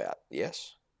blowout.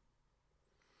 Yes.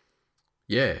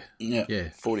 Yeah.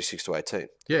 46-18.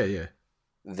 Yeah.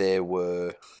 There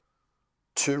were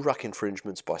 2 ruck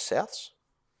infringements by Souths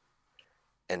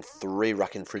and 3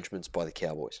 ruck infringements by the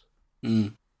Cowboys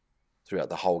throughout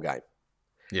the whole game.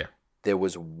 Yeah. There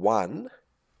was 1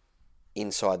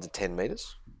 inside the 10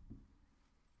 metres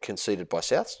conceded by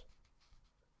Souths,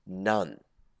 none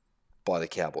by the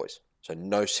Cowboys. So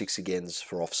no 6 agains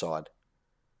for offside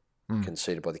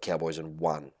conceded by the Cowboys and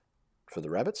 1 for the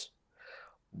Rabbits.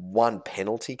 1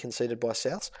 penalty conceded by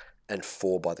Souths and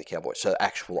 4 by the Cowboys. So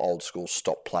actual old school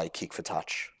stop play, kick for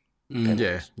touch.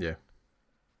 Yeah.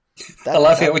 I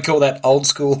love how we call that old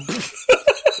school.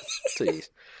 2 years.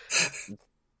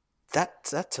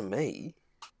 That to me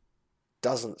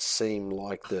doesn't seem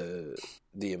like the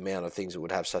amount of things that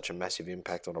would have such a massive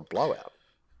impact on a blowout.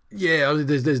 Yeah, I mean,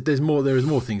 there's more. There is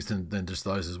more things than just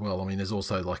those as well. I mean, there's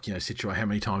also like how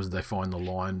many times did they find the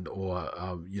line, or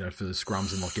for the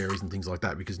scrums and lock areas and things like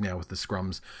that. Because now with the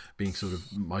scrums being sort of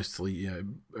mostly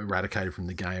eradicated from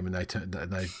the game, and they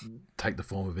take the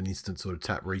form of an instant sort of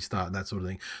tap restart and that sort of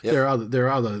thing. Yep. There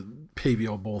are other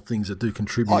PVL ball things that do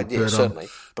contribute. Oh, yeah, certainly.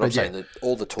 But I'm saying that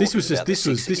all the talk this was just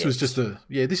a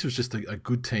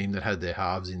good team that had their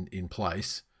halves in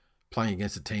place, playing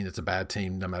against a team that's a bad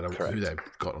team, no matter who they've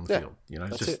got on the field.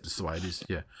 It's just the way it is.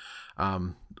 Yeah.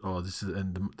 This is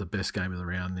the best game of the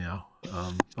round now.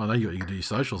 I know you can do your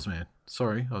socials, man.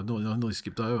 Sorry, I nearly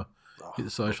skipped over. Hit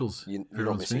the socials. You're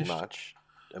not missing finished. much.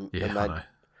 I know.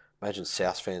 Imagine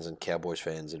South fans and Cowboys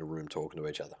fans in a room talking to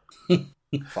each other.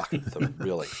 Fucking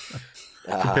really.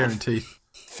 Comparing teeth.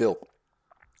 Phil,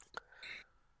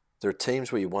 there are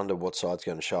teams where you wonder what side's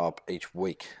going to show up each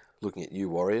week. Looking at you,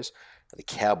 Warriors. The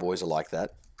Cowboys are like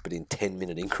that, but in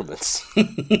 10-minute increments.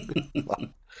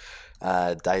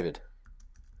 David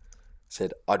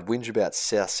said, I'd whinge about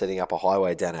South setting up a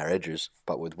highway down our edges,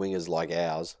 but with wingers like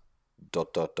ours, ...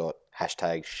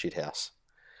 #shithouse.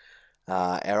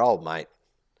 Our old mate,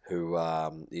 who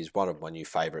is one of my new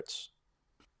favourites,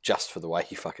 just for the way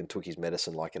he fucking took his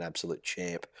medicine like an absolute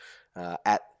champ,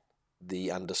 at the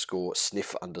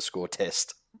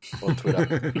 _sniff_test on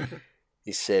Twitter.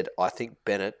 He said, I think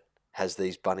Bennett has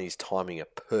these bunnies timing a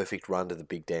perfect run to the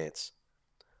big dance.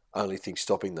 Only thing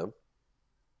stopping them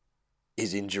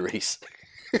is injuries.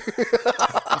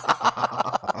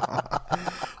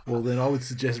 Well, then I would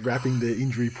suggest wrapping the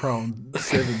injury-prone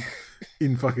 7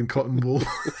 in fucking cotton wool.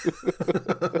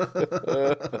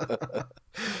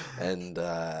 And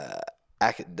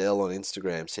Ackett Dell on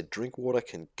Instagram said, Drinkwater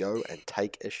can go and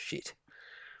take a shit.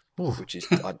 Oof. which is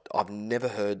I've never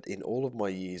heard in all of my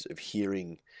years of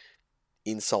hearing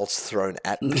insults thrown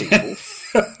at people.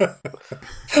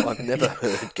 I've never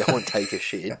heard go and take a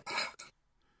shit.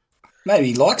 Maybe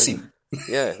he likes him.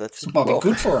 Yeah, that's Might be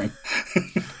good for him.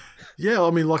 Yeah,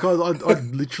 I mean, like I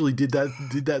literally did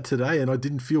that today, and I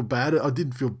didn't feel bad. I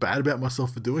didn't feel bad about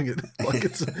myself for doing it. Like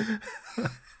it's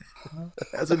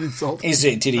as an insult.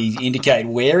 Did he indicate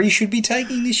where he should be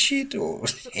taking this shit, or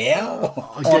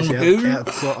how?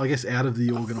 I guess out of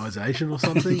the organisation or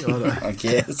something. I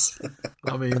guess.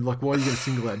 I mean, like, why are you going to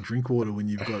single out Drinkwater when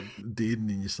you've got Dearden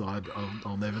in your side?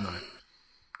 I'll never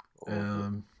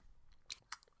know.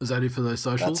 Is that it for those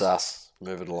socials? That's us.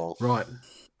 Move it along. Right.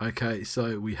 Okay,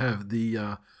 so we have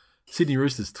the Sydney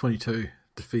Roosters 22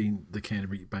 defeating the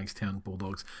Canterbury Bankstown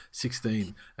Bulldogs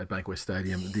 16 at Bankwest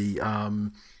Stadium. The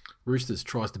Roosters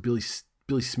tries to Billy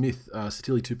Smith,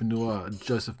 Satili Tupanua,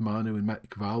 Joseph Manu and Matt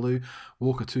Kavalu.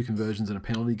 Walker 2 conversions and a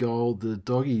penalty goal. The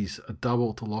Doggies a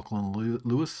double to Lachlan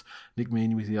Lewis. Nick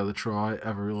Meaney with the other try.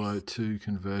 Avarillo 2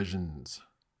 conversions.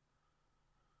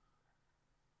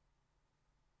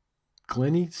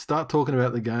 Glennie, start talking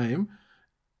about the game.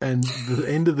 And the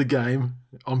end of the game,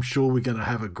 I'm sure we're going to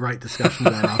have a great discussion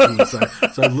about afterwards.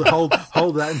 So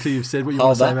hold that until you've said what you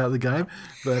want to say about the game.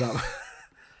 But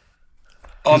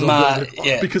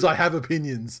because I have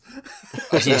opinions.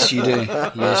 Yes, you do.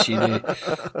 Yes, you do.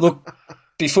 Look,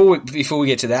 before we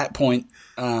get to that point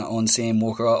on Sam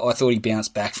Walker, I thought he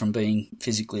bounced back from being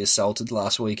physically assaulted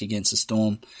last week against the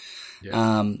Storm,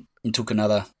 and took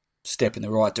another step in the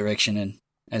right direction, and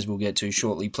as we'll get to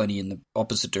shortly, plenty in the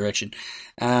opposite direction.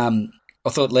 I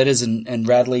thought Letters and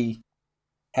Radley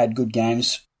had good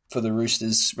games for the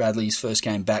Roosters. Radley's first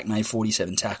game back made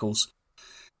 47 tackles,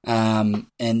 and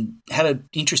had an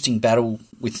interesting battle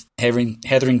with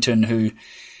Hetherington, who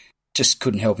just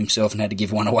couldn't help himself and had to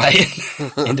give one away.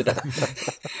 ended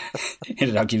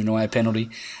up giving away a penalty.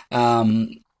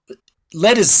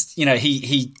 Letters,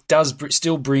 he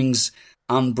still brings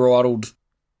unbridled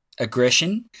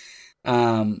aggression.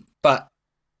 But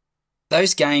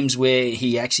those games where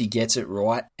he actually gets it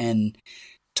right and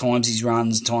times his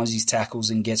runs, times his tackles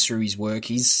and gets through his work,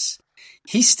 he's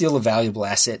still a valuable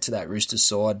asset to that Roosters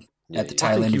side at the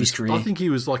tail end of his career. I think he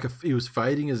was he was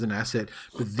fading as an asset,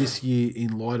 but this year,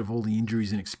 in light of all the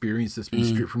injuries and experience that's been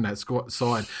stripped from that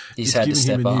side, he's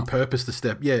given him a new purpose to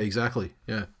step. Yeah, exactly.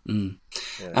 Yeah.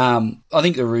 I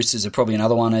think the Roosters are probably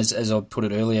another one, as I put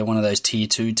it earlier, one of those tier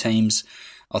 2 teams.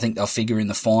 I think they'll figure in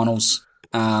the finals,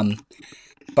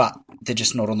 but they're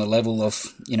just not on the level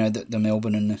of the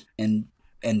Melbourne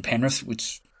and Penrith,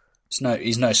 which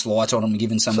is no slight on them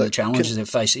given some of the challenges they've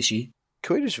faced this year.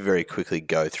 Can we just very quickly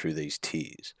go through these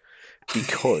tiers?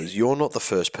 Because you're not the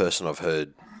first person I've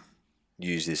heard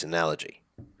use this analogy.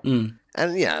 And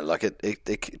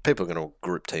people are going to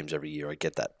group teams every year. I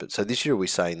get that, but so this year we're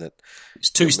saying that it's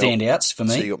 2 standouts for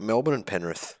me. So you got Melbourne and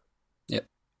Penrith,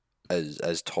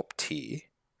 as top tier.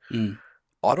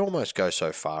 I'd almost go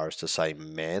so far as to say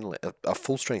Manly, a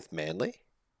full strength Manly.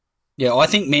 Yeah, I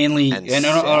think Manly,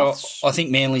 I think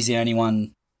Manly's the only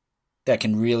one that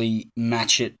can really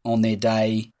match it on their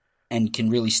day and can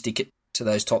really stick it to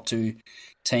those top 2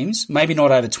 teams. Maybe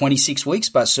not over 26 weeks,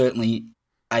 but certainly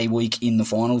a week in the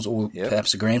finals or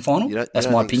perhaps a grand final. That's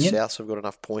my opinion. Souths have got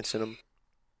enough points in them.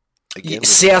 Again,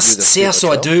 South,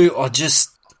 I do. I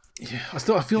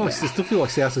still feel like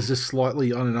South is just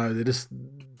slightly. I don't know.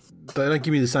 They don't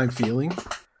give me the same feeling.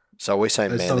 So we're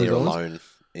saying Manly are alone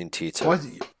in tier 2.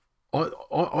 I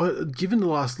given the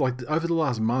last over the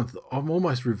last month, I'm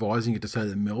almost revising it to say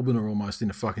that Melbourne are almost in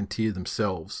a fucking tier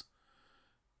themselves.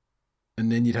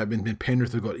 And then you'd have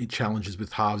Penrith have got challenges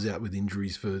with halves out with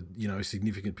injuries for a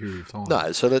significant period of time.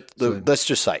 No, so let's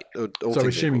just say. So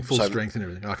assuming full strength and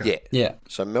everything. Okay. Yeah.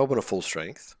 So Melbourne are full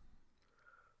strength.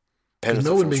 Penrith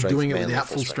Melbourne been doing it without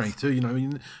full strength too.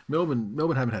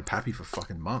 Melbourne haven't had Pappy for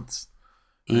fucking months.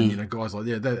 And guys like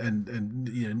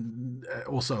and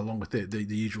also along with the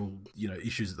usual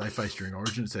issues that they face during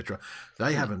Origin, etc.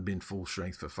 They haven't been full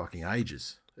strength for fucking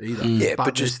ages either. Yeah,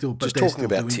 but just talking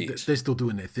about tiers, they're still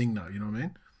doing their thing though. You know what I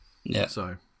mean? Yeah.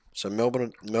 So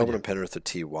Melbourne and Penrith are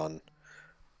tier 1.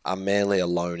 Are Manly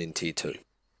alone in tier 2?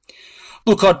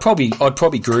 Look, I'd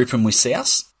probably group them with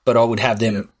South, but I would have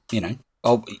them.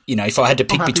 If I had to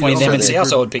pick between them and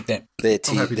South, I would pick them. They're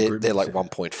like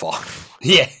 1.5.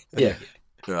 Yeah.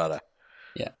 Righto.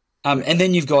 Yeah. And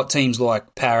then you've got teams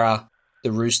like Para,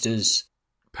 the Roosters.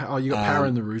 You got Para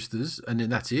and the Roosters, and then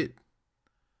that's it.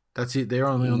 That's it. They're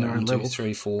only on their own level.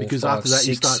 3, 4, because 5, after that 6.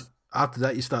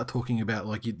 you start talking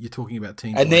about you're talking about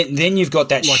teams. And then you've got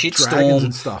that shitstorm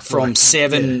and stuff from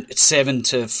 7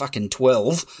 to fucking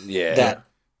 12. Yeah. That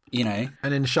you know.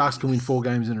 And then the Sharks can win 4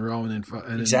 games in a row, and then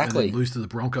Exactly. and then lose to the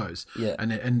Broncos, Yeah.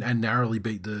 and narrowly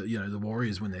beat the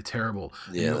Warriors when they're terrible.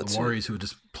 And Yeah, you got that's the Warriors who are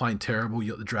just plain terrible.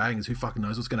 You got the Dragons, who fucking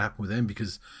knows what's going to happen with them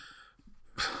because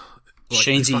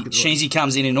Sheensy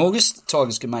comes in August.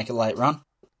 Tigers can make a late run.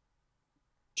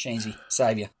 Sheensy,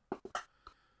 saviour.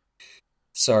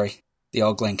 Sorry, the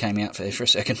old Glenn came out for a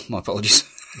second. My apologies.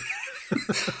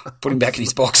 Put him back in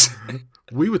his box.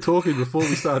 We were talking before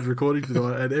we started recording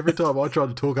tonight, and every time I tried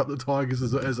to talk up the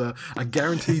Tigers as a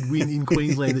guaranteed win in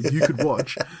Queensland that you could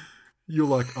watch, you're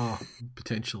like, oh,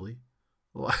 potentially.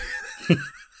 Like,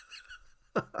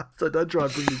 so don't try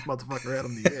and bring this motherfucker out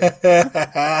on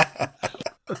the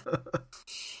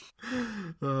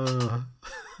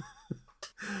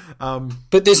air.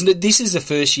 But this is the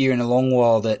first year in a long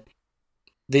while that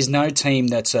there's no team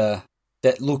that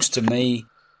looks to me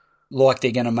like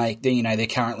they're going to make. They're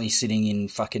currently sitting in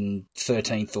fucking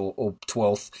 13th or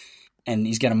 12th, and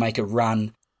is going to make a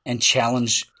run and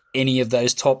challenge any of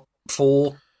those top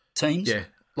 4 teams. Yeah,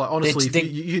 like honestly,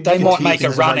 they might make a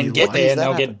run and get there, and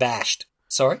they'll get bashed.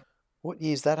 Sorry, what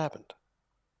year's that happened?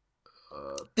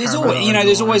 There's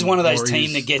always one of those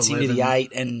teams that gets 11. Into the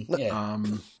 8 and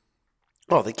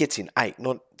that gets in 8,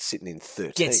 not sitting in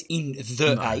 13. Gets in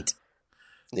the 8.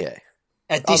 Yeah.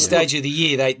 At this stage of the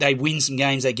year, they win some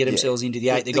games, they get themselves into the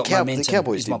 8. They got momentum. The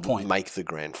Cowboys didn't make the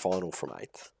grand final from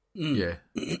 8th. Yeah.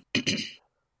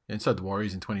 And so did the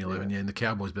Warriors in 2011. Yeah, and the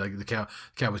Cowboys, but the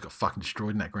Cowboys got fucking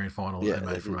destroyed in that grand final that they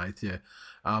made from 8th. Yeah.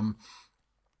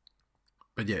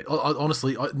 But yeah,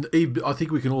 honestly, I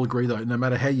think we can all agree though. No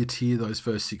matter how you tier those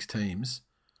first 6 teams,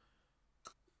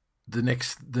 the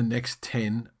next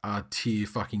 10 are tier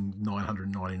fucking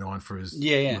 999 for as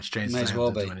much chance they have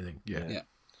to do anything. Yeah.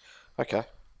 Okay,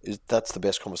 that's the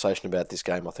best conversation about this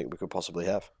game I think we could possibly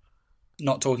have.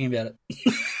 Not talking about it.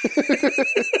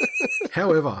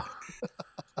 However,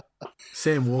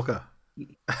 Sam Walker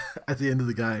at the end of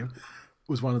the game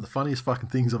was one of the funniest fucking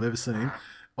things I've ever seen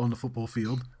on the football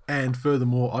field. And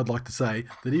furthermore, I'd like to say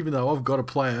that even though I've got a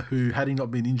player who, had he not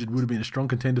been injured, would have been a strong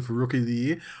contender for Rookie of the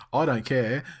Year, I don't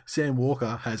care. Sam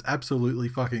Walker has absolutely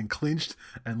fucking clinched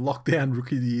and locked down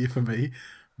Rookie of the Year for me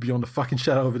beyond a fucking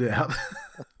shadow of a doubt.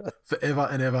 Forever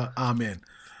and ever. Amen.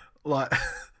 Like,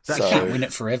 that can't win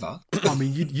it forever. I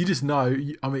mean, you just know.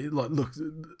 I mean, like, look,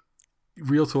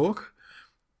 real talk.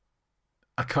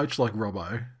 A coach like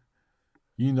Robbo,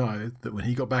 you know that when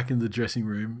he got back into the dressing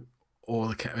room,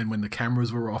 and when the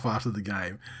cameras were off after the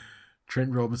game,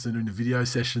 Trent Robinson in a video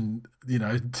session,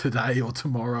 today or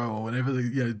tomorrow or whenever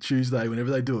Tuesday,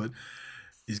 whenever they do it,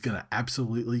 is going to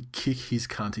absolutely kick his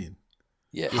cunt in.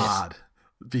 Hard.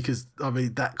 Because, I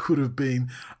mean, that could have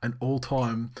been an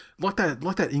all-time, like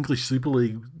that English Super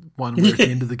League one where at the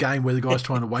end of the game where the guy's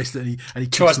trying to waste it and he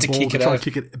tries kicks the to ball kick to try to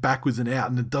kick it backwards and out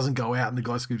and it doesn't go out and the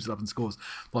guy scoops it up and scores.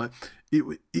 Like,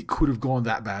 it could have gone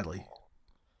that badly.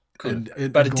 But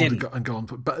it didn't.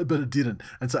 But it didn't.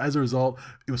 And so as a result,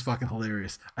 it was fucking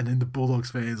hilarious. And then the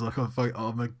Bulldogs fans like,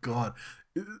 oh my God.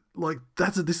 Like,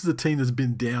 this is a team that's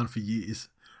been down for years.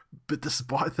 But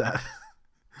despite that,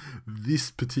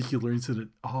 this particular incident,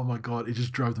 oh my God, it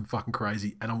just drove them fucking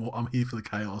crazy. And I'm here for the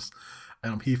chaos.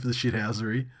 And I'm here for the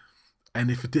shithousery. And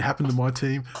if it did happen to my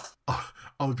team, I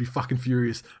would be fucking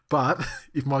furious. But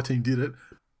if my team did it,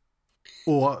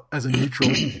 or as a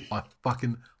neutral, I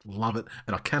fucking love it.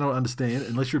 And I cannot understand,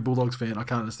 unless you're a Bulldogs fan, I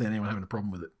can't understand anyone having a problem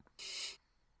with it.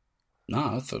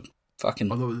 No, I thought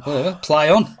whatever, play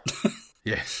on.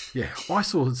 Yeah. I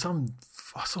saw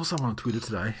someone on Twitter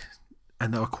today,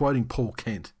 and they were quoting Paul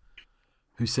Kent,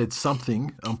 who said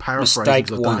something, I'm paraphrasing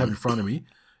because I don't have it in front of me,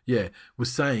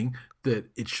 was saying that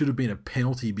it should have been a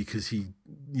penalty because he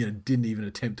didn't even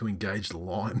attempt to engage the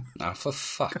line. No, for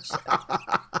fuck's sake.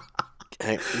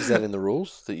 Is that in the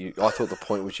rules? I thought the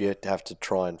point was you have to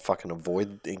try and fucking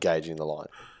avoid engaging the line.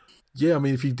 Yeah, I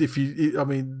mean, if you, I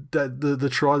mean, the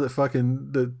try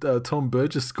that Tom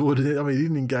Burgess scored, I mean, he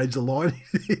didn't engage the line;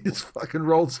 he just fucking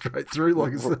rolled straight through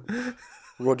like it's.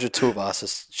 Roger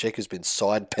Tuivasa-Sheck has been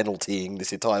side penaltying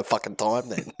this entire fucking time.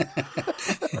 Then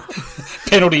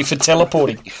penalty for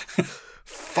teleporting.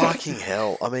 Fucking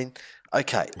hell! I mean.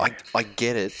 Okay, I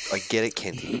get it,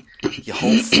 Kenty. Your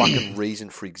whole fucking reason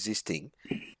for existing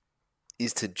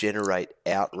is to generate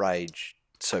outrage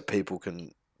so people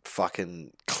can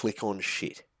fucking click on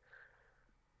shit.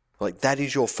 Like, that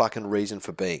is your fucking reason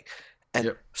for being.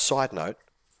 And side note,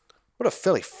 what a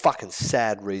fairly fucking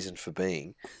sad reason for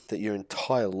being that your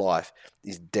entire life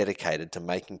is dedicated to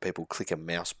making people click a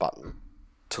mouse button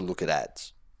to look at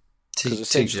ads. Because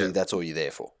essentially that's all you're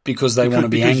there for. Because they want to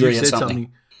be angry at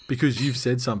something. Because you've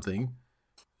said something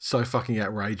so fucking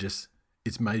outrageous,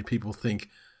 it's made people think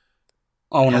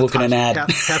I want to look at an ad.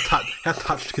 How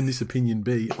touched can this opinion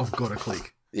be? I've got to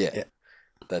click. Yeah.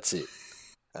 That's it.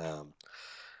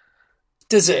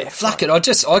 Does it? Fuck it.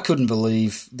 I couldn't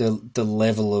believe the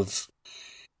level of,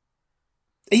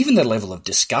 even the level of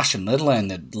discussion, let alone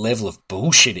the level of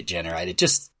bullshit it generated.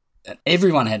 Just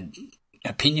everyone had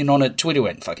opinion on it. Twitter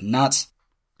went fucking nuts.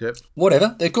 Yep.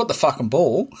 Whatever. They've got the fucking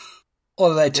ball.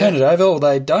 Either they turn it over or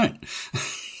they don't.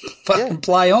 Fucking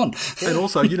play on. And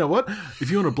also, you know what? If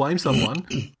you want to blame someone,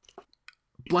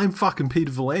 blame fucking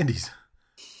Peter V'landys.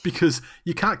 Because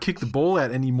you can't kick the ball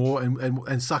out anymore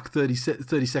and suck 30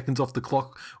 seconds off the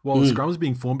clock while the scrum's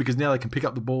being formed, because now they can pick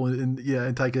up the ball and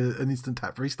take an instant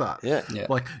tap restart. Yeah.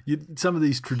 Like some of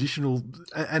these traditional,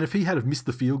 and if he had have missed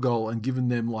the field goal and given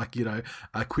them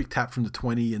a quick tap from the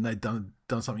 20 and they'd done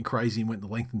something crazy and went the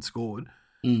length and scored,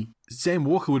 Sam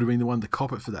Walker would have been the one to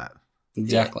cop it for that.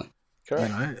 Exactly. Yeah.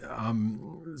 Correct.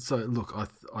 So look,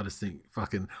 I just think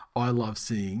I love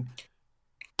seeing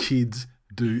kids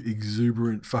do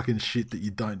exuberant fucking shit that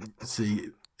you don't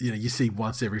see. You see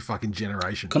once every fucking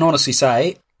generation. Can honestly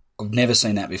say I've never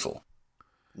seen that before.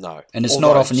 No, and it's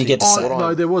not often you get to see.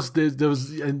 No, there was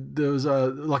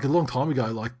like a long time ago,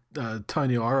 like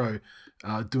Tony Iro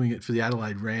doing it for the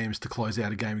Adelaide Rams to close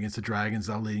out a game against the Dragons.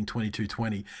 They were leading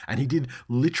 22-20, and he did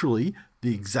literally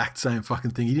the exact same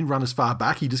fucking thing. He didn't run as far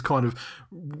back. He just kind of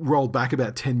rolled back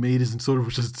about 10 metres and sort of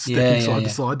was just stepping side to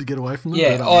side to get away from them.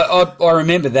 Yeah, but, I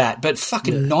remember that. But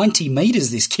fucking 90 metres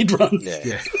this kid runs.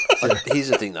 Yeah. Here's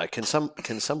the thing, though. Can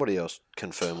somebody else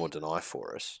confirm or deny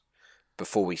for us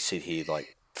before we sit here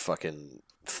like fucking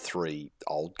three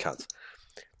old cunts?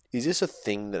 Is this a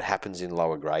thing that happens in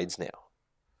lower grades now?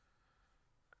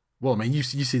 Well, I mean, you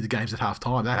see the games at half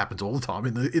time. That happens all the time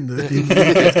in the games.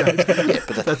 Yeah,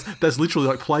 but that's literally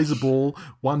like plays the ball,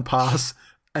 one pass,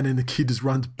 and then the kid just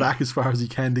runs back as far as he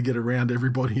can to get around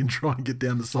everybody and try and get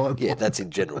down the sideline. Yeah, that's in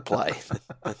general play.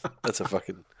 That's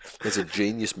a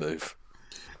genius move.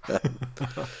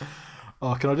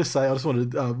 Oh, can I just say? I just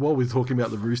wanted while we're talking about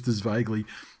the Roosters vaguely,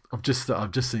 I've just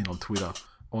seen on Twitter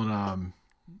on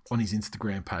his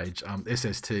Instagram page,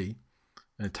 SST.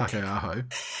 And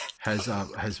Takeaho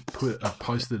has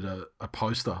posted a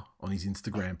poster on his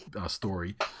Instagram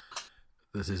story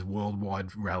that says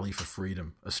 "Worldwide Rally for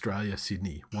Freedom, Australia,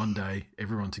 Sydney, one day,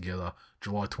 everyone together,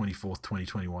 July 24th,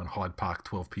 2021, Hyde Park,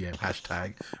 12 p.m.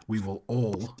 # we will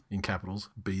all, in capitals,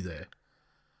 be there."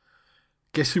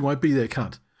 Guess who won't be there,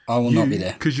 cunt? I will not be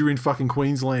there. Because you're in fucking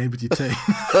Queensland with your team.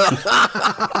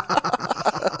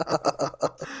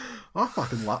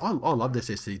 I loved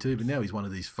SSC too, but now he's one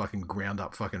of these fucking ground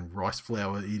up fucking rice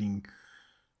flour eating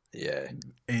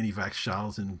anti-vax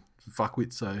charlatans and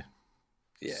fuckwit. So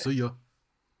see ya.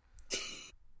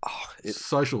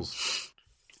 Socials.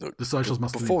 Look, the socials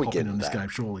must have been popping in this game,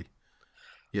 surely.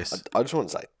 Yes. I just want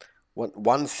to say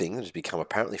one thing that has become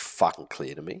apparently fucking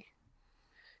clear to me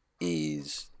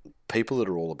is people that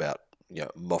are all about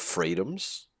my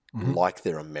freedoms, like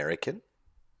they're American.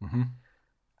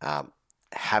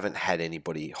 Haven't had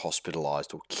anybody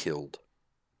hospitalised or killed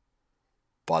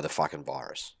by the fucking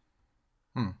virus.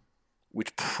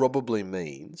 Which probably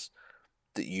means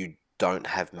that you don't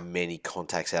have many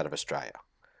contacts out of Australia.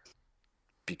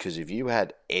 Because if you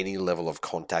had any level of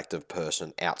contact of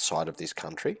person outside of this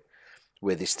country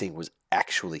where this thing was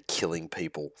actually killing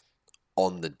people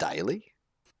on the daily,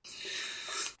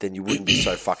 then you wouldn't be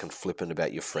so fucking flippant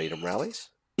about your freedom rallies.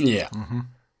 Yeah.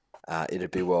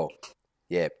 It'd be,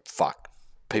 fuck.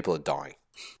 People are dying.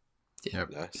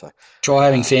 Yep. So try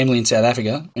having family in South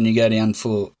Africa and you go down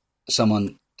for a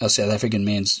South African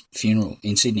man's funeral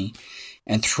in Sydney,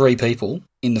 and 3 people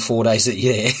in the 4 days that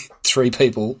you're there, 3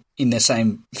 people in their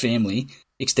same family,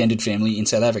 extended family in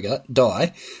South Africa,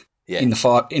 die in the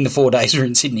 4 days you're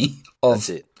in Sydney of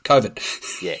COVID.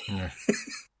 Yeah.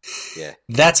 Yeah.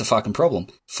 That's a fucking problem.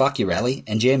 Fuck your rally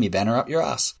and jam your banner up your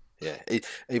ass. Yeah.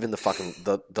 Even the fucking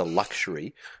the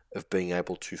luxury of being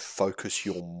able to focus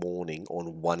your mourning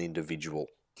on one individual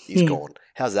is gone.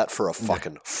 How's that for a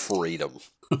fucking freedom?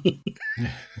 Dumb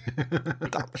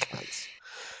cunts.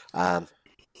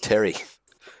 Terry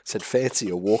said, fancy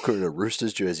a Walker in a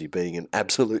Roosters jersey being an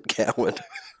absolute coward.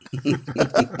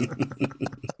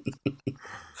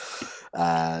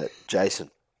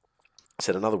 Jason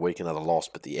said, another week, another loss,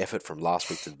 but the effort from last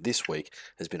week to this week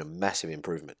has been a massive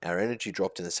improvement. Our energy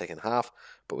dropped in the second half,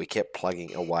 but we kept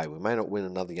plugging away. We may not win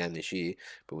another game this year,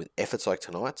 but with efforts like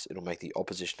tonight's, it'll make the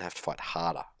opposition have to fight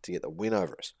harder to get the win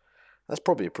over us. That's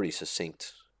probably a pretty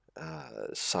succinct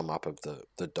sum up of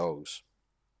the Dogs.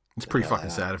 It's pretty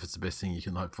fucking sad if it's the best thing you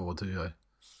can look forward to,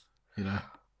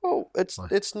 Well, it's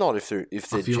not if they're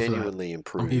genuinely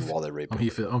improving while they're rebuilding.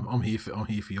 I'm here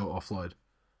for your offload.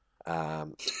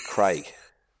 Craig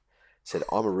said,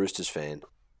 I'm a Roosters fan,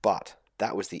 but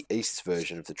that was the East's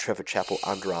version of the Trevor Chappell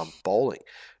underarm bowling.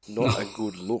 Not a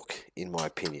good look, in my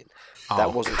opinion.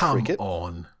 That wasn't cricket.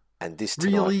 On. And this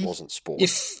tonight Really? wasn't sport.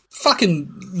 If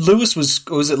fucking Lewis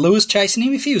was it Lewis chasing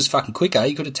him? If he was fucking quicker,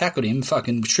 he could have tackled him,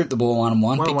 fucking stripped the ball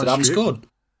 1-on-1, picked it up and scored.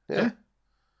 Yeah.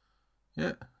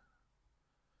 Yeah.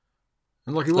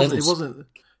 And like it wasn't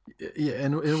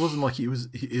like it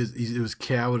was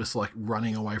cowardice, like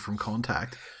running away from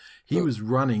contact. He was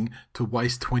running to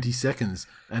waste 20 seconds,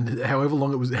 and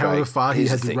however far he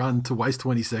had to run to waste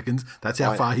 20 seconds, that's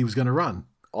how far he was going to run.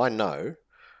 I know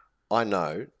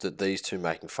that these two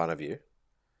making fun of you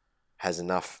has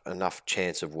enough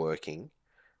chance of working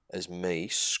as me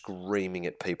screaming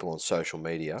at people on social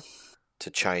media to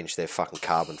change their fucking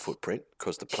carbon footprint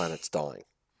because the planet's dying,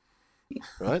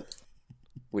 right?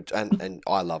 And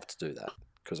I love to do that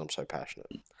because I'm so passionate.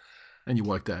 And you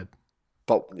woke Dad.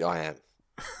 But I am.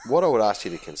 What I would ask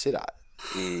you to consider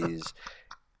is,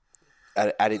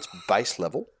 at its base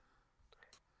level,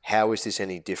 how is this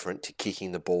any different to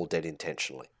kicking the ball dead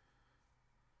intentionally?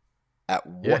 At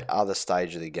what other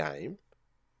stage of the game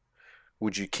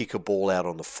would you kick a ball out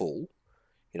on the full?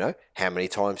 You know, how many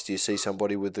times do you see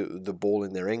somebody with the ball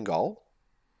in their end goal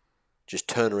just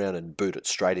turn around and boot it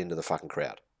straight into the fucking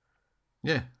crowd?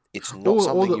 Yeah. It's not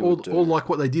something you would do. Or like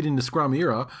what they did in the scrum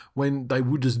era when they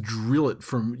would just drill it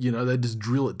they just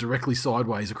drill it directly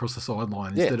sideways across the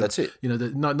sideline. Yeah, that's it.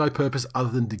 No purpose other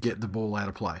than to get the ball out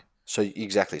of play. So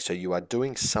exactly. So you are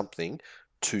doing something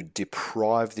to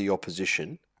deprive the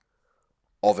opposition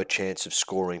of a chance of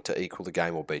scoring to equal the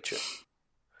game or beat you.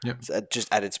 Yep. So just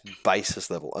at its basis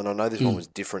level. And I know this one was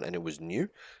different and it was new,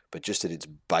 but just at its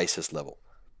basis level.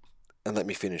 And let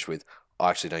me finish with, I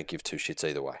actually don't give two shits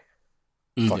either way.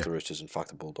 Fuck the Roosters and fuck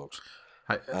the Bulldogs.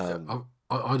 Hey,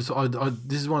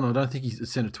 this is one I don't think he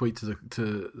sent a tweet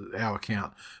to our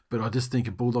account, but I just think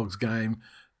a Bulldogs game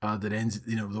that ends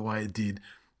the way it did.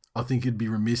 I think it'd be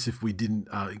remiss if we didn't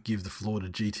give the floor to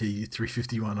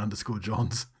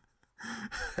GT351_Johns,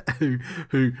 who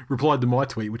replied to my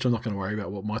tweet, which I'm not going to worry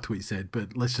about what my tweet said,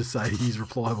 but let's just say his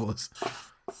reply was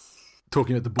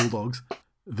talking about the Bulldogs.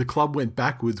 The club went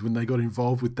backwards when they got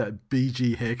involved with that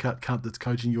BG haircut cunt that's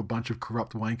coaching you a bunch of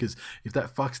corrupt wankers. If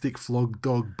that fuckstick, flog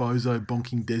dog, bozo,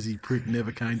 bonking Desi prick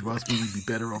never came to us, we would be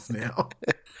better off now.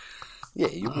 Yeah,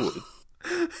 you would.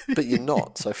 But you're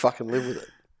not, so fucking live with it.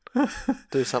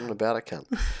 Do something about it, cunt.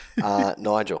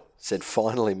 Nigel said,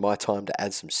 finally my time to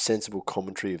add some sensible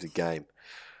commentary of the game.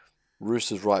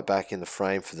 Roosters right back in the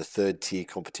frame for the third tier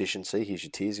competition. See, here's your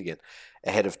tiers again.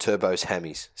 Ahead of Turbo's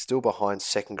Hammies. Still behind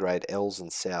second grade L's and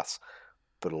Souths,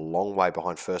 but a long way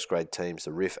behind first grade teams,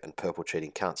 the Riff and Purple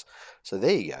Cheating Cunts. So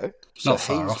there you go. So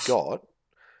he's got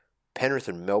Penrith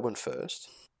and Melbourne first,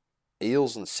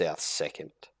 Eels and South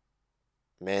second,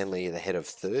 Manly the head of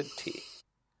third tier.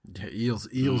 Yeah, Eels.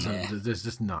 There's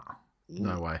just no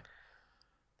way.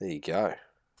 There you go.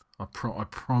 I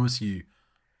promise you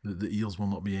that the Eels will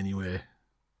not be anywhere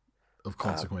of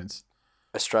consequence.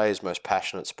 Australia's most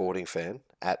passionate sporting fan,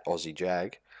 at Aussie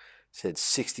Jag, said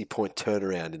 60-point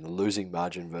turnaround in the losing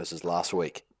margin versus last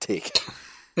week. Tick.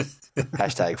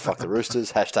 Hashtag fuck the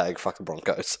Roosters. Hashtag fuck the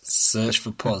Broncos. Search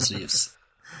for positives.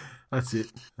 That's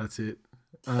it.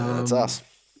 That's us.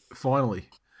 Finally,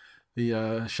 the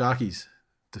Sharkies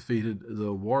defeated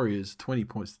the Warriors 20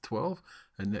 points to 12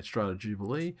 at Netstrata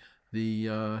Jubilee.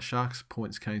 The Sharks'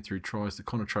 points came through tries to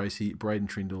Connor Tracy, Braden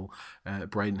Trindle,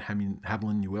 Braden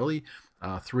Hamlin-Uele,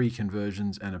 3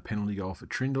 conversions and a penalty goal for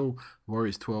Trindle.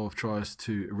 Warriors 12 tries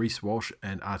to Reece Walsh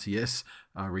and RTS.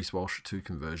 Reece Walsh 2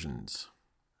 conversions.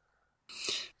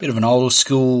 Bit of an old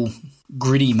school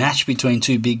gritty match between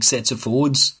two big sets of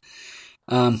forwards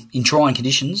in trying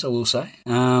conditions, I will say.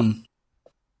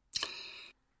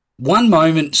 One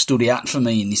moment stood out for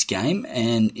me in this game,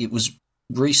 and it was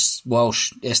Reece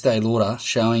Walsh, Estee Lauder,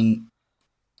 showing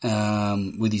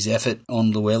with his effort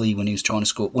on Lueli when he was trying to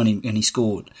score, when he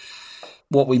scored,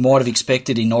 what we might have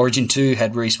expected in Origin 2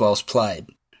 had Reece Walsh played.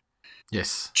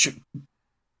 Yes.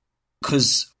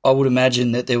 Because I would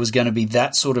imagine that there was going to be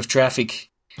that sort of traffic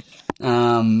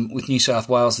with New South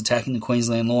Wales attacking the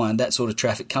Queensland line, that sort of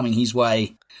traffic coming his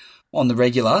way on the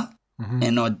regular,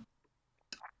 and I'd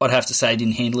have to say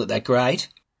didn't handle it that great.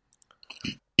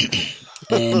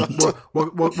 And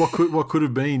what could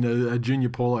have been a Junior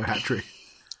Paulo hat trick?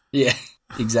 Yeah,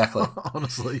 exactly.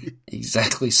 Honestly,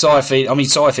 exactly.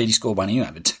 Saifidi scored one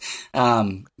anyway, but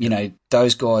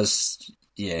those guys,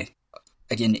 yeah.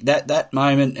 Again, that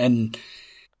moment, and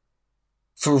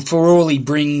for all he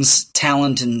brings,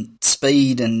 talent and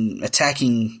speed and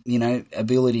attacking,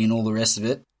 ability and all the rest of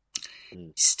it,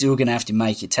 you're still going to have to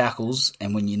make your tackles.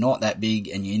 And when you're not that big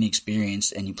and you're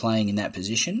inexperienced and you're playing in that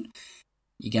position,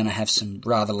 you're going to have some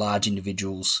rather large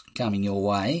individuals coming your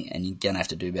way, and you're going to have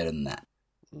to do better than that.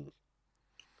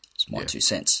 It's my 2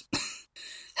 cents.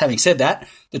 Having said that,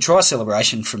 the try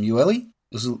celebration from Ueli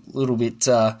was a little bit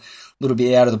out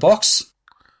of the box.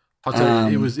 I'll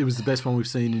tell you, it was the best one we've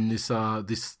seen in this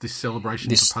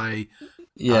celebration to pay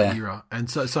era, and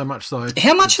so much so.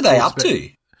 How much are they up to?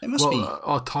 It must be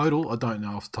total. I don't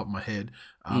know off the top of my head.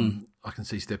 I can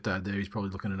see Stepdad there. He's probably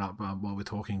looking it up while we're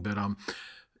talking. But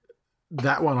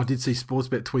that one I did see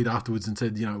Sportsbet tweet afterwards and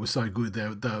said, it was so good they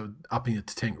were upping it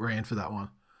to 10 grand for that one.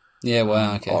 Yeah,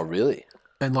 wow, okay. Oh, really?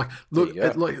 And look,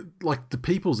 like the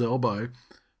people's elbow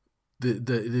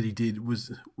that he did was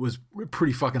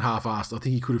pretty fucking half-assed. I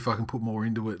think he could have fucking put more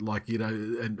into it,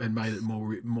 and made it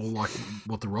more like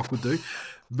what The Rock would do.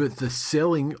 But the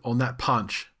selling on that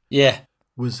punch,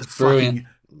 was fucking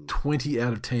 20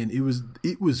 out of 10. It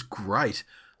was great.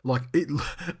 To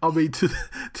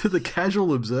the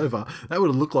casual observer, that would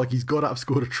have looked like he's got up,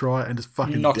 scored a try, and just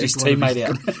fucking knocked his teammate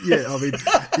out.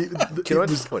 It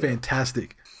was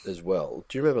fantastic. As well,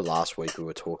 do you remember last week we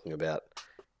were talking about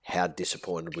how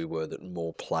disappointed we were that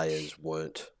more players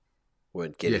weren't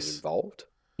getting involved?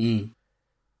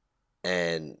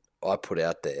 And I put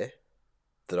out there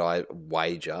that I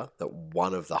wager that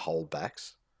one of the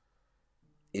holdbacks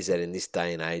is that in this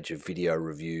day and age of video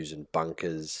reviews and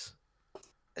bunkers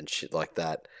and shit like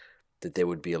that there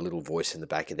would be a little voice in the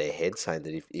back of their head saying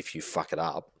that if you fuck it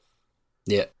up,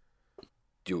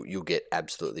 you'll get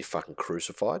absolutely fucking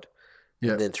crucified.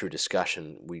 Yeah. And then through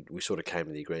discussion, we sort of came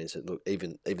to the agreement that, look,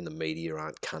 even the media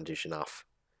aren't cuntish enough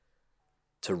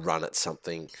to run at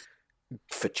something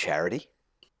for charity.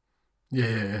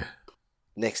 Yeah.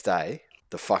 Next day,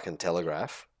 the fucking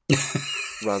Telegraph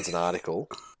runs an article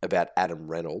about Adam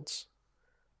Reynolds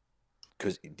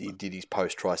because he did his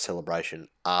post-try celebration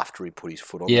after he put his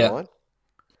foot on the line.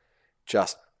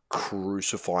 Just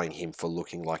crucifying him for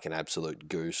looking like an absolute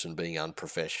goose and being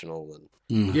unprofessional.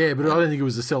 Yeah, but I don't think it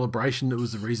was the celebration that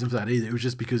was the reason for that either. It was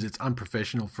just because it's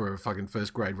unprofessional for a fucking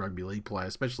first-grade rugby league player,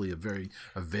 especially a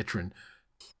veteran,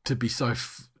 to be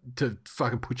to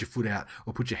fucking put your foot out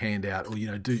or put your hand out or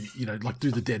do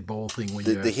the dead ball thing when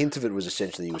the hint of it was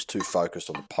essentially he was too focused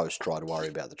on the post try to worry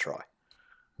about the try.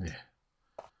 Yeah.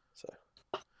 So,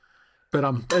 but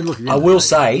and look, I will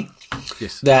say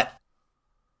yes, that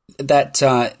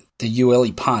the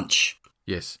Ueli punch.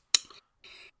 Yes.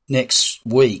 Next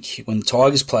week when the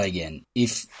Tigers play again,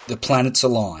 if the planets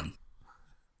align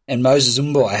and Moses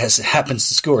Mbye happens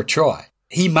to score a try,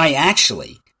 he may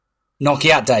actually knock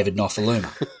out David Nofaluma,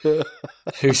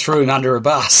 who threw him under a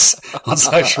bus on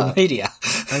social media.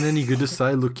 And then you could just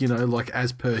say, look,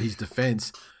 as per his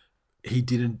defence, he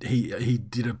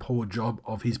did a poor job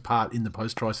of his part in the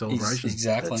post-try celebration.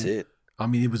 Exactly. That's it. I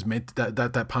mean, it was meant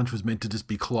that punch was meant to just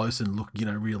be close and look,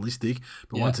 realistic.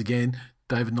 But once again,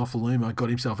 David Nofaluma got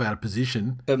himself out of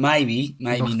position. But maybe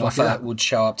Nofa would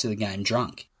show up to the game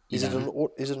drunk. Is it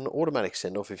an automatic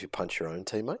send-off if you punch your own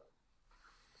teammate?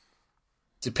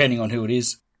 Depending on who it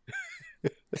is.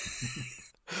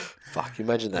 Fuck,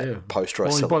 imagine that post-try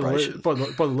celebration. By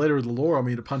the letter of the law, I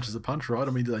mean, a punch is a punch, right?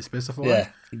 I mean, do they specify? Yeah,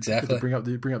 exactly. Bring up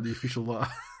the official.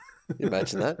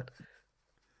 Imagine that.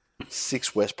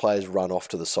 6 West players run off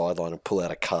to the sideline and pull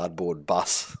out a cardboard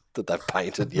bus that they've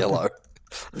painted yellow.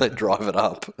 They drive it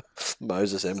up.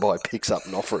 Moses Mbye picks up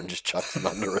Nofa and just chucks him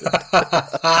under it.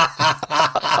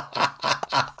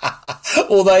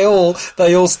 Or they all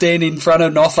stand in front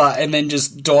of Nofa and then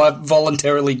just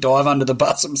voluntarily dive under the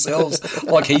bus themselves,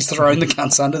 like he's thrown the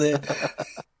cunts under there.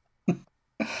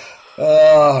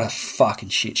 Oh, what a fucking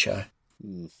shit show.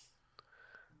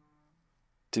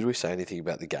 Did we say anything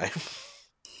about the game?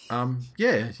 No,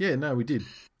 we did.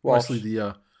 Mostly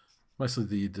the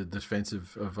defense of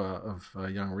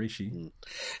young Rishi.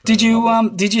 Did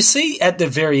you see at the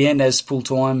very end as full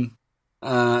time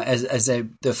as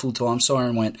the full time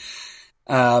siren went,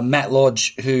 Matt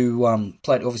Lodge, who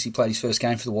played his first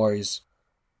game for the Warriors,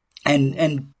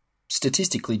 and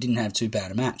statistically didn't have too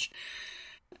bad a match.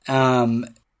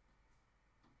 Aaron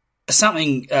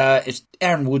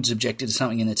Woods objected to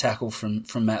something in the tackle from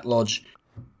Matt Lodge.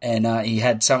 And he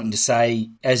had something to say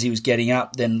as he was getting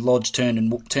up. Then Lodge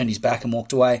turned his back and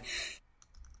walked away.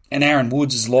 And Aaron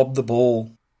Woods has lobbed the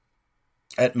ball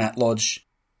at Matt Lodge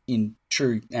in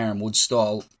true Aaron Woods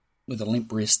style with a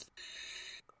limp wrist.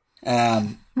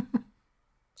 And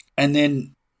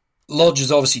then Lodge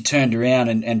has obviously turned around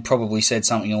and probably said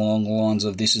something along the lines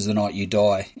of, "This is the night you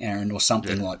die, Aaron," or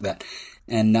something like that.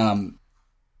 And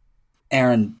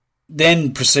Aaron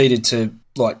then proceeded to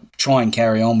like try and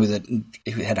carry on with it.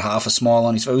 He had half a smile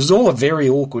on his face. It was all a very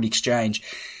awkward exchange,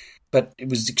 but it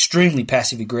was extremely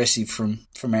passive aggressive from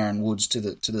Aaron Woods to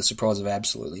the surprise of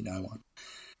absolutely no one.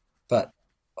 But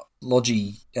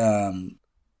Lodgy, I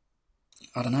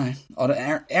don't know.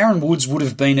 Aaron Woods would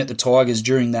have been at the Tigers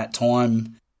during that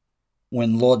time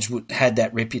when Lodge had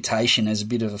that reputation as a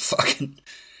bit of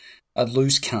a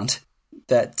loose cunt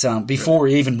that before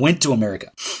he even went to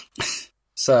America.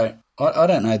 So I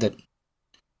don't know that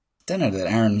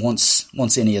Aaron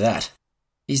wants any of that.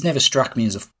 He's never struck me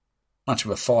as much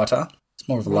of a fighter. It's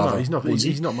more of a lover. No, he's not.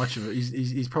 He's not much of a.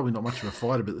 He's probably not much of a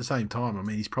fighter, but at the same time, I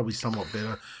mean, he's probably somewhat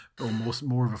better or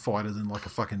more of a fighter than like a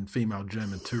fucking female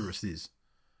German tourist is.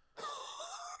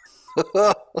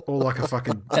 Or like a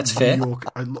fucking That's New fair. York,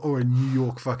 or a New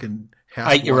York fucking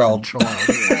house 8-year-old child.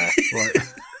 Like,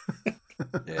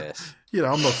 Yes. you know,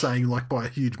 I'm not saying like by a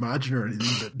huge margin or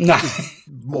anything, but No.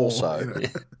 more. Also,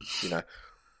 you know.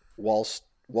 whilst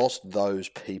those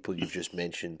people you've just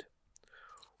mentioned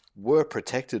were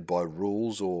protected by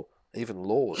rules or even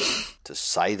laws to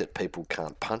say that people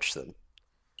can't punch them,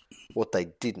 what they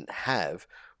didn't have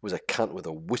was a cunt with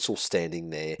a whistle standing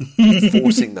there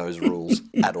enforcing those rules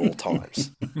at all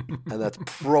times. And that's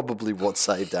probably what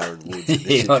saved Aaron Woods in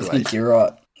this Yeah, situation. I think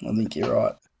you're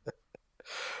right.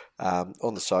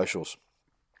 On the socials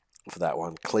for that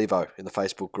one, Clevo in the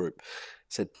Facebook group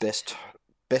said best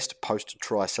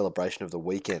post-try celebration of the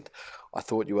weekend. I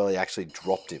thought Ueli actually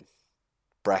dropped him.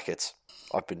 Brackets,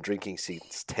 I've been drinking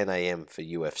since 10 a.m. for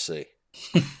UFC.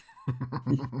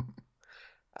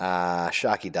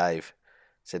 Sharky Dave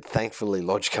said, thankfully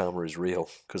Lodge Karma is real,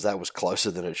 because that was closer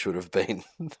than it should have been.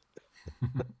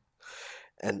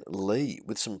 And Lee,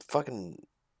 with some fucking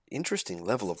interesting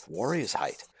level of Warriors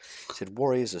hate, said,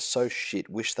 Warriors are so shit,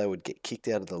 wish they would get kicked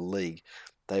out of the league.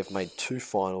 They've made 2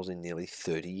 finals in nearly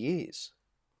 30 years.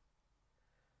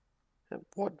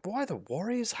 Why the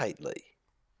Warriors hate Lee?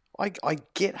 I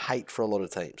get hate for a lot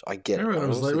of teams. I get Remember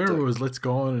it. it was Let's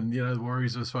Go On, and you know the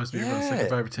Warriors were supposed to be everyone's second Yeah.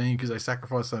 favourite team because they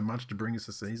sacrificed so much to bring us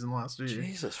a season last year.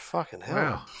 Jesus fucking hell.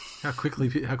 Wow, how quickly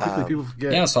people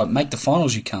forget. Now it's like, make the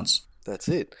finals, you cunts. That's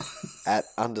it. At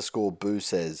 _Boo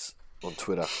says on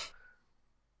Twitter,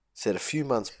 said a few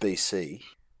months BC,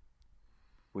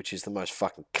 which is the most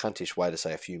fucking cuntish way to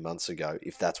say a few months ago,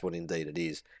 if that's what indeed it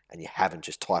is, and you haven't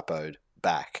just typoed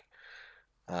back.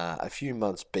 A few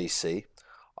months BC,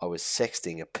 I was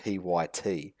sexting a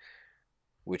PYT,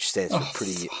 which stands for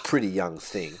pretty young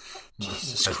thing.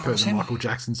 Jesus As per Christ. the Michael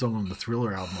Jackson song on the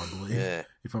Thriller album, I believe, Yeah.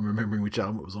 if I'm remembering which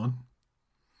album it was on.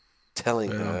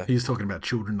 Telling her, He's talking about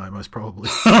children, though, most probably.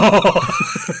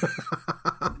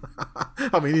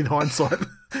 I mean, in hindsight,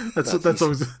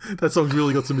 that song's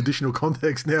really got some additional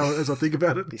context now as I think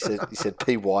about it. he said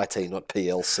PYT, not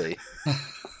PLC.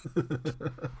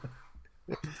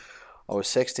 I was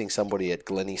sexting somebody at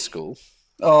Glennie School.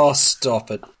 Oh,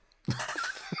 stop it.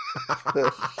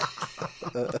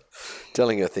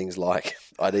 Telling her things like,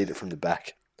 I'd eat it from the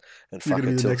back and You're fuck going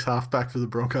her to be the till next halfback for the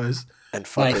Broncos. and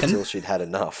fuck her Nathan? till she'd had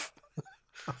enough.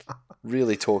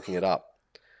 Really talking it up.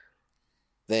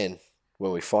 Then,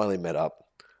 when we finally met up,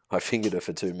 I fingered her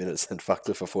for 2 minutes and fucked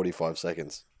her for 45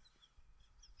 seconds.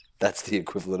 That's the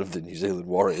equivalent of the New Zealand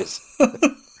Warriors.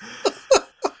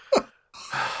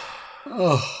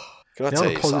 Can I Now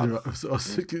tell I'm you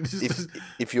something?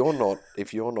 If you're not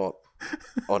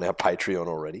on our Patreon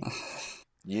already,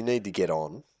 you need to get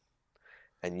on,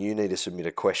 and you need to submit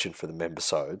a question for the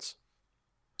membersodes,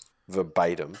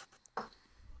 verbatim.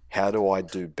 How do I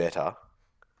do better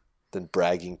than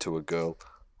bragging to a girl,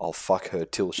 I'll fuck her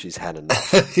till she's had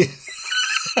enough?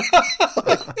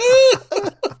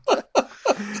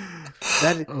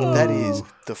 That is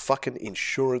the fucking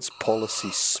insurance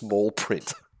policy small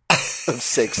print of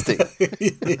sexting.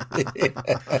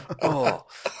 Oh,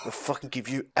 we'll fucking give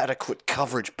you adequate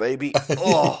coverage, baby.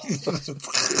 Oh,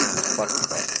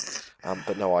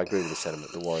 but no, I agree with the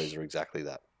sentiment. The Warriors are exactly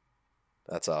that.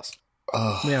 That's us.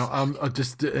 Now, I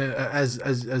just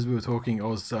as we were talking, I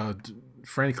was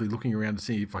frantically looking around to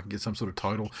see if I could get some sort of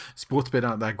total. Sportsbet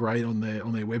aren't that great on their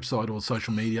website or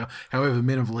social media. However,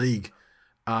 Men of League,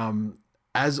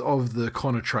 as of the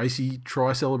Connor Tracy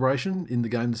try celebration in the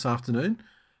game this afternoon,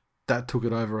 that took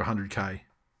it over 100k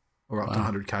or up to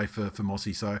 100k for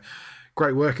Mossy. So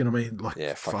great work, and I mean, like,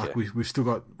 Yeah, fuck yeah. we've still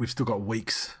got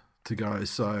weeks to go,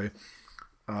 so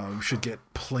we should get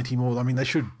plenty more. I mean, they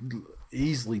should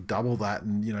easily double that,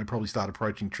 and probably start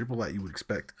approaching triple that. You would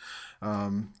expect.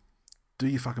 Do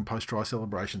your fucking post-try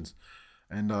celebrations,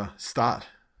 and start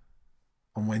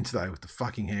on Wednesday with the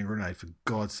fucking hand grenade, for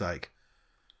God's sake.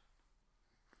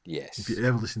 Yes. If you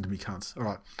ever listen to me, cunts. All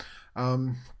right.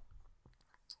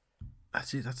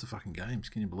 that's it. That's the fucking games.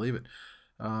 Can you believe it?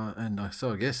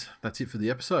 So I guess that's it for the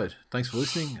episode. Thanks for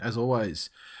listening. As always,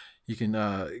 you can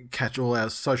catch all our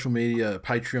social media,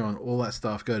 Patreon, all that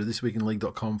stuff. Go to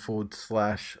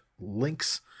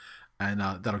thisweekinleague.com/links, and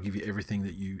that'll give you everything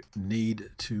that you need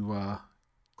to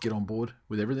get on board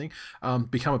with everything.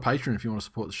 Become a patron if you want to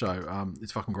support the show.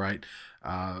 It's fucking great.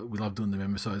 We love doing the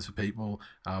episodes for people.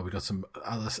 We got some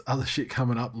other shit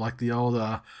coming up, like the old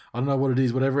I don't know what it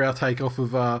is, whatever our takeoff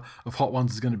of Hot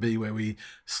Ones is going to be, where we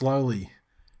slowly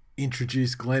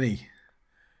introduce Glennie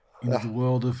into the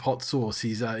world of hot sauce.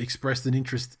 He's expressed an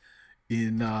interest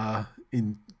in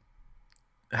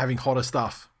having hotter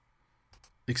stuff,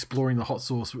 exploring the hot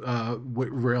sauce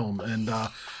realm, and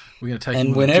we're going to take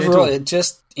him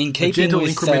just in keeping gentle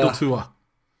with incremental tour.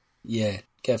 Yeah,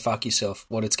 go fuck yourself.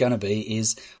 What it's going to be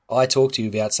is I talk to you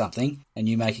about something and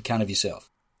you make a cunt of yourself,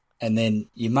 and then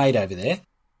your mate over there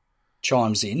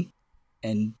chimes in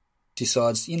and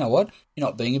decides, you know what, you're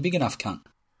not being a big enough cunt.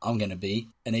 I'm going to be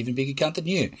an even bigger cunt than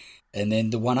you. And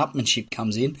then the one-upmanship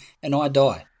comes in and I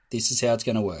die. This is how it's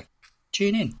going to work.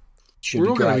 Tune in. We're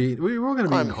all going to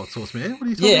be eating hot sauce, man. What are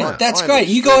you talking about? Yeah, that's great.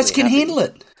 You guys can handle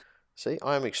it. See,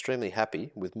 I am extremely happy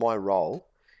with my role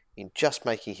in just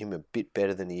making him a bit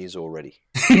better than he is already.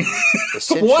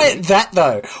 Why that,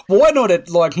 though? Why not at,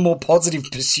 more positive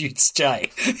pursuits,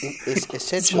 Jay?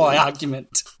 That's my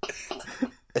argument.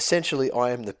 Essentially,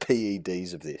 I am the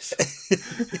PEDs of this.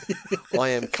 I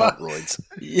am cuntroids.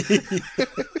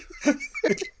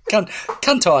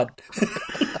 Cuntide.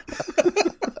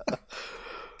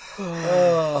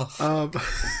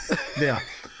 Now,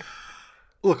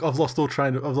 look, I've lost all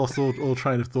train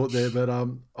of thought there, but I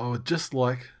would just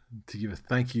like to give a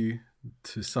thank you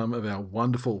to some of our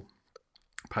wonderful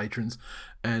patrons,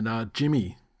 and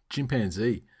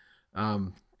Chimpanzee.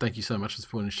 Thank you so much for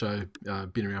supporting the show.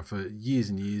 Been around for years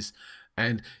and years,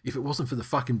 and if it wasn't for the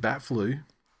fucking bat flu,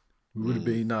 we would have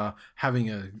been having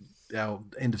our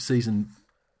end of season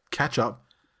catch up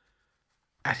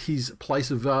at his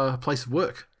place of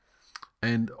work.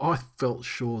 And I felt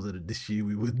sure that this year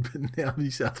we would, but now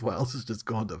New South Wales has just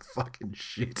gone to fucking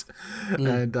shit.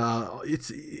 And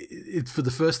it's for the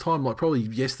first time, like probably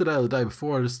yesterday or the day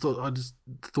before, I just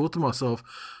thought to myself,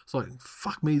 it's like,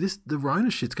 fuck me, the Rona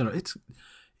shit's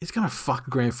it's gonna fuck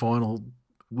the grand final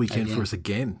weekend for us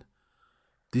again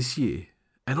this year.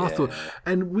 And I thought,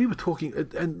 and we were talking,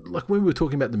 and like when we were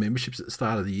talking about the memberships at the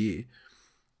start of the year,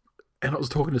 and I was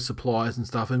talking to suppliers and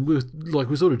stuff, and we were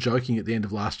sort of joking at the end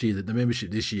of last year that the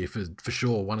membership this year, for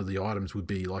sure, one of the items would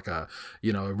be like a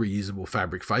reusable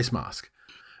fabric face mask.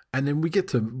 And then we get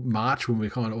to March when we're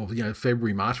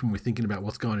February, March when we're thinking about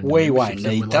what's going on. We won't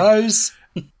need those.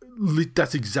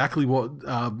 That's exactly what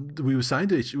we were saying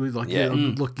to each other.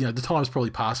 Look, the time's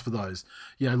probably passed for those.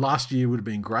 Last year would have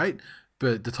been great,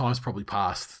 but the time's probably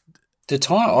passed. I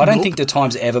don't think the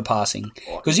time's ever passing.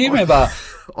 Because you remember...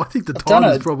 I think the time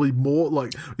is probably more,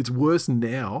 it's worse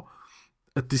now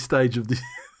at this stage of the...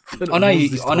 I know you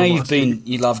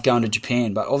love going to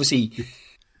Japan, but obviously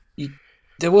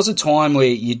there was a time where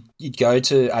you'd go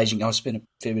to Asian... I spent a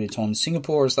fair bit of time in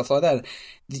Singapore and stuff like that.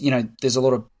 There's a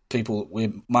lot of people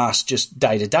wear masks just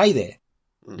day to day there.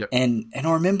 Yep. And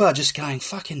I remember just going,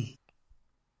 fucking...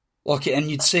 and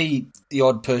you'd see the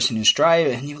odd person in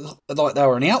Australia, and you look like they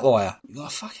were an outlier. You're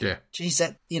like, fucking, geez,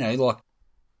 that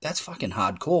that's fucking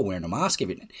hardcore wearing a mask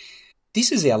every day.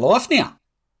 This is our life now.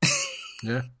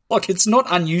 Yeah, it's not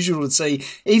unusual to see,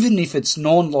 even if it's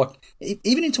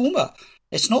even in Toowoomba,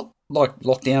 it's not like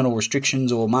lockdown or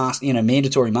restrictions or mask,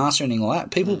 mandatory masks or anything like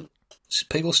that. People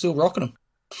are still rocking them.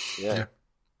 Yeah,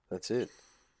 that's it.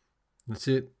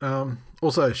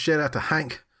 Also, shout out to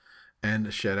Hank. And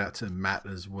a shout out to Matt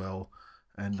as well.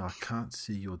 And I can't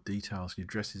see your details. Your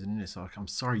address isn't in there, so I'm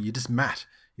sorry. You're just Matt.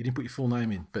 You didn't put your full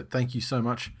name in. But thank you so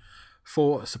much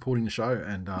for supporting the show.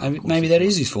 And maybe that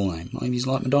is his full name. Maybe he's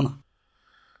like Madonna.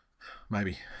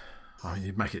 Maybe. I mean,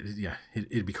 you'd make it. Yeah,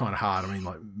 it'd be kind of hard. I mean,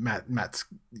 like Matt's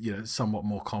somewhat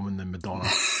more common than Madonna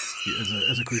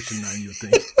as a Christian name, you would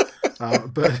think.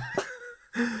 But.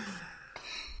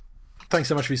 Thanks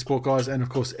so much for your support, guys. And, of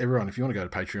course, everyone, if you want to go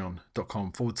to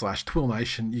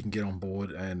patreon.com/TwillNation, you can get on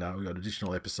board, and we've got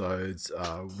additional episodes.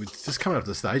 We're just coming up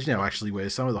to the stage now, actually, where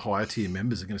some of the higher tier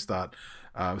members are going to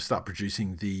start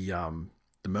producing the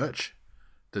merch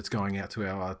that's going out to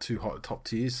our two top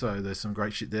tiers. So there's some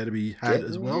great shit there to be had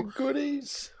as well.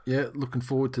 Goodies. Yeah, looking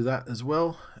forward to that as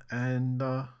well. And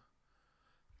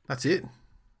that's it.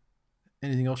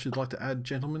 Anything else you'd like to add,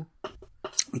 gentlemen?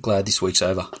 I'm glad this week's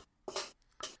over.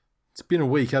 It's been a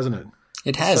week, hasn't it?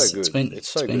 It has. So good.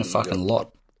 It's been a fucking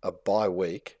lot. A bye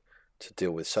week to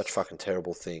deal with such fucking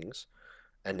terrible things,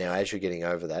 And now, as you're getting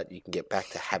over that, you can get back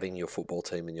to having your football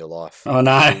team in your life. Oh,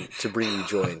 no. To bring you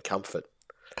joy and comfort.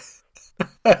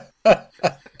 My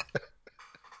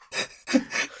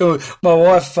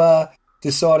wife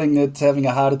deciding that having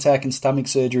a heart attack and stomach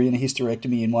surgery and a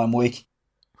hysterectomy in 1 week.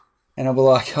 And I'll be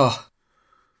like, oh,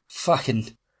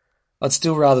 fucking, I'd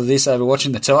still rather this over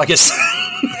watching the Tigers.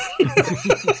 And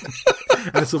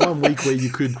it's the 1 week where you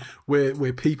could,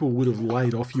 where people would have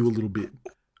laid off you a little bit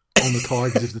on the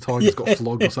Tigers if the Tigers got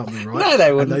flogged or something, right? No,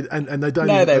 they wouldn't. And they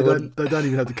don't. They don't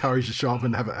even have the courage to show up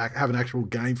and have an actual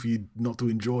game for you not to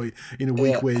enjoy in a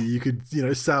week where you could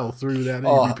sail through without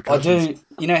any repercussions. I do.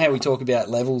 You know how we talk about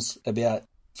levels about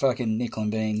fucking Nicklin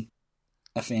being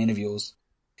a fan of yours.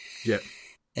 Yeah.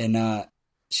 And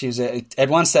she was at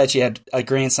one stage she had a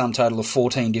grand sum total of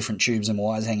 14 different tubes and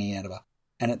wires hanging out of her.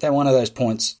 And at that one of those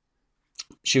points,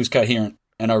 she was coherent,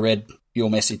 and I read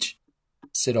your message.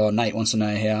 Said, oh, Nate wants to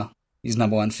know how his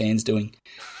number one fan's doing.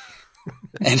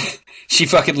 And she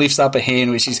fucking lifts up a hand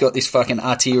where she's got this fucking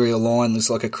arterial line that's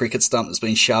like a cricket stump that's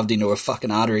been shoved into a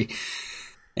fucking artery.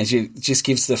 And she just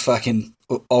gives the fucking...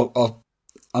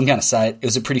 I'm going to say it. It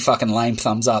was a pretty fucking lame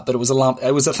thumbs up, but it was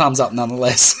a thumbs up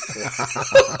nonetheless.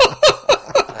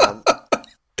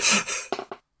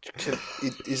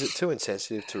 Is it too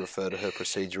insensitive to refer to her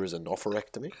procedure as a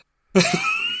nophorectomy?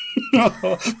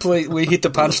 Please, we hit the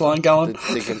punchline going.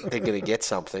 They're going to get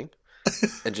something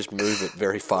and just move it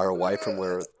very far away from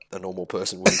where a normal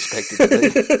person would expect it to be.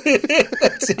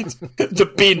 That's it. The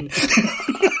bin.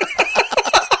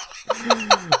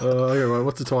 Okay, well,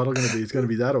 what's the title going to be? It's going to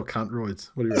be that or Cunt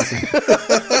Roids? What do you reckon?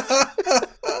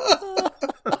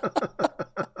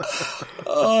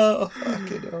 Oh,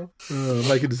 fucking hell.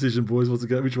 Make a decision, boys. What's it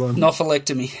going? Which one?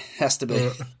 Nopholectomy has to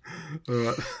be. All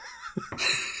right.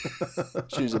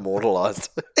 She was immortalised.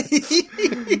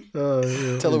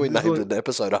 Yeah. Tell her we named an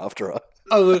episode after her.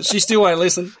 Oh, she still won't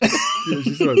listen. Yeah,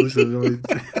 she still won't listen. I mean,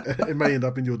 it may end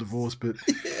up in your divorce, but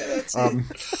that's all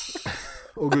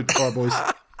good. All right, boys.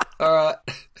 All right.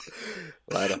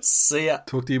 Later. See ya.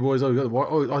 Talk to you, boys. I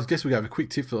guess we have a quick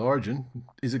tip for the Origin.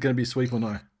 Is it going to be a sweep or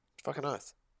no? Fucking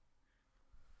oath.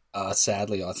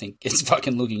 Sadly, I think it's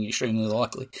fucking looking extremely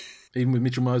likely. Even with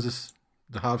Mitchell Moses,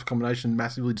 the halves combination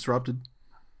massively disrupted.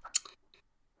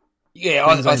 Yeah,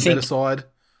 I think better side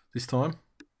this time.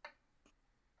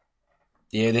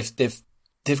 Yeah,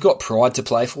 they've got pride to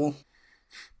play for,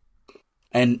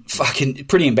 and fucking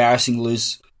pretty embarrassing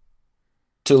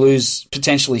to lose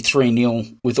potentially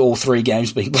 3-0 with all 3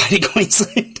 games being played in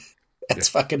Queensland.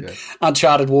 That's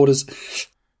uncharted waters.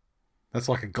 That's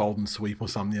like a golden sweep or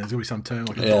something. There's going to be some term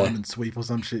like a diamond sweep or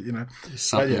some shit,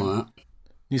 Something like that.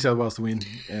 New South Wales to win,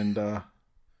 and we'll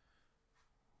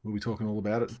be talking all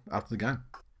about it after the game.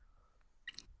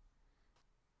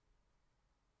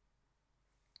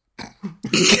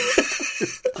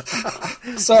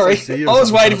 Sorry, I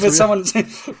was waiting for someone to say,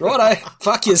 righto,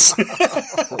 fuck yous.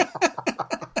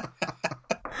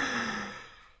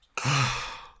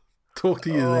 Talk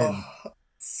to you then.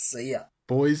 See ya.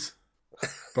 Boys,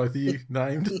 both of you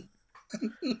named. Who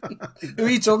are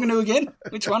you talking to again?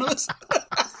 Which one of us?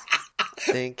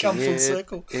 Thinking Come full it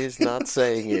circle. is not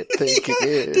saying it. Thinking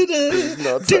it is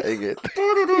not saying it.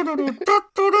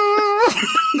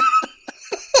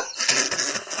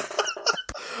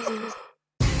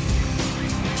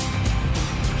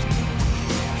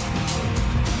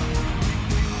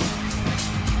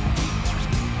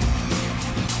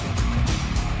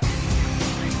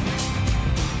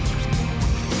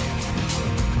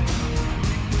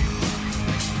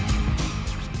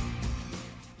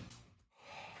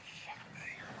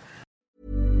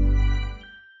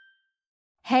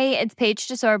 Hey, it's Paige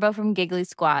DeSorbo from Giggly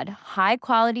Squad. High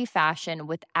quality fashion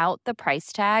without the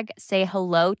price tag. Say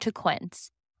hello to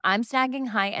Quince. I'm snagging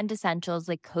high-end essentials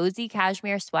like cozy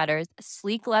cashmere sweaters,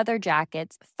 sleek leather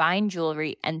jackets, fine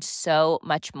jewelry, and so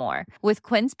much more. With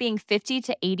Quince being 50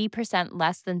 to 80%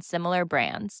 less than similar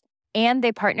brands. And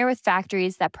they partner with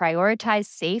factories that prioritize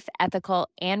safe, ethical,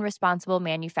 and responsible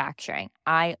manufacturing.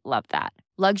 I love that.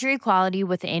 Luxury quality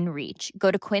within reach.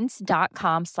 Go to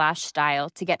quince.com/style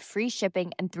to get free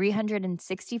shipping and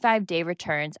 365-day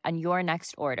returns on your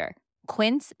next order.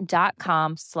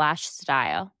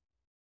 Quince.com/style.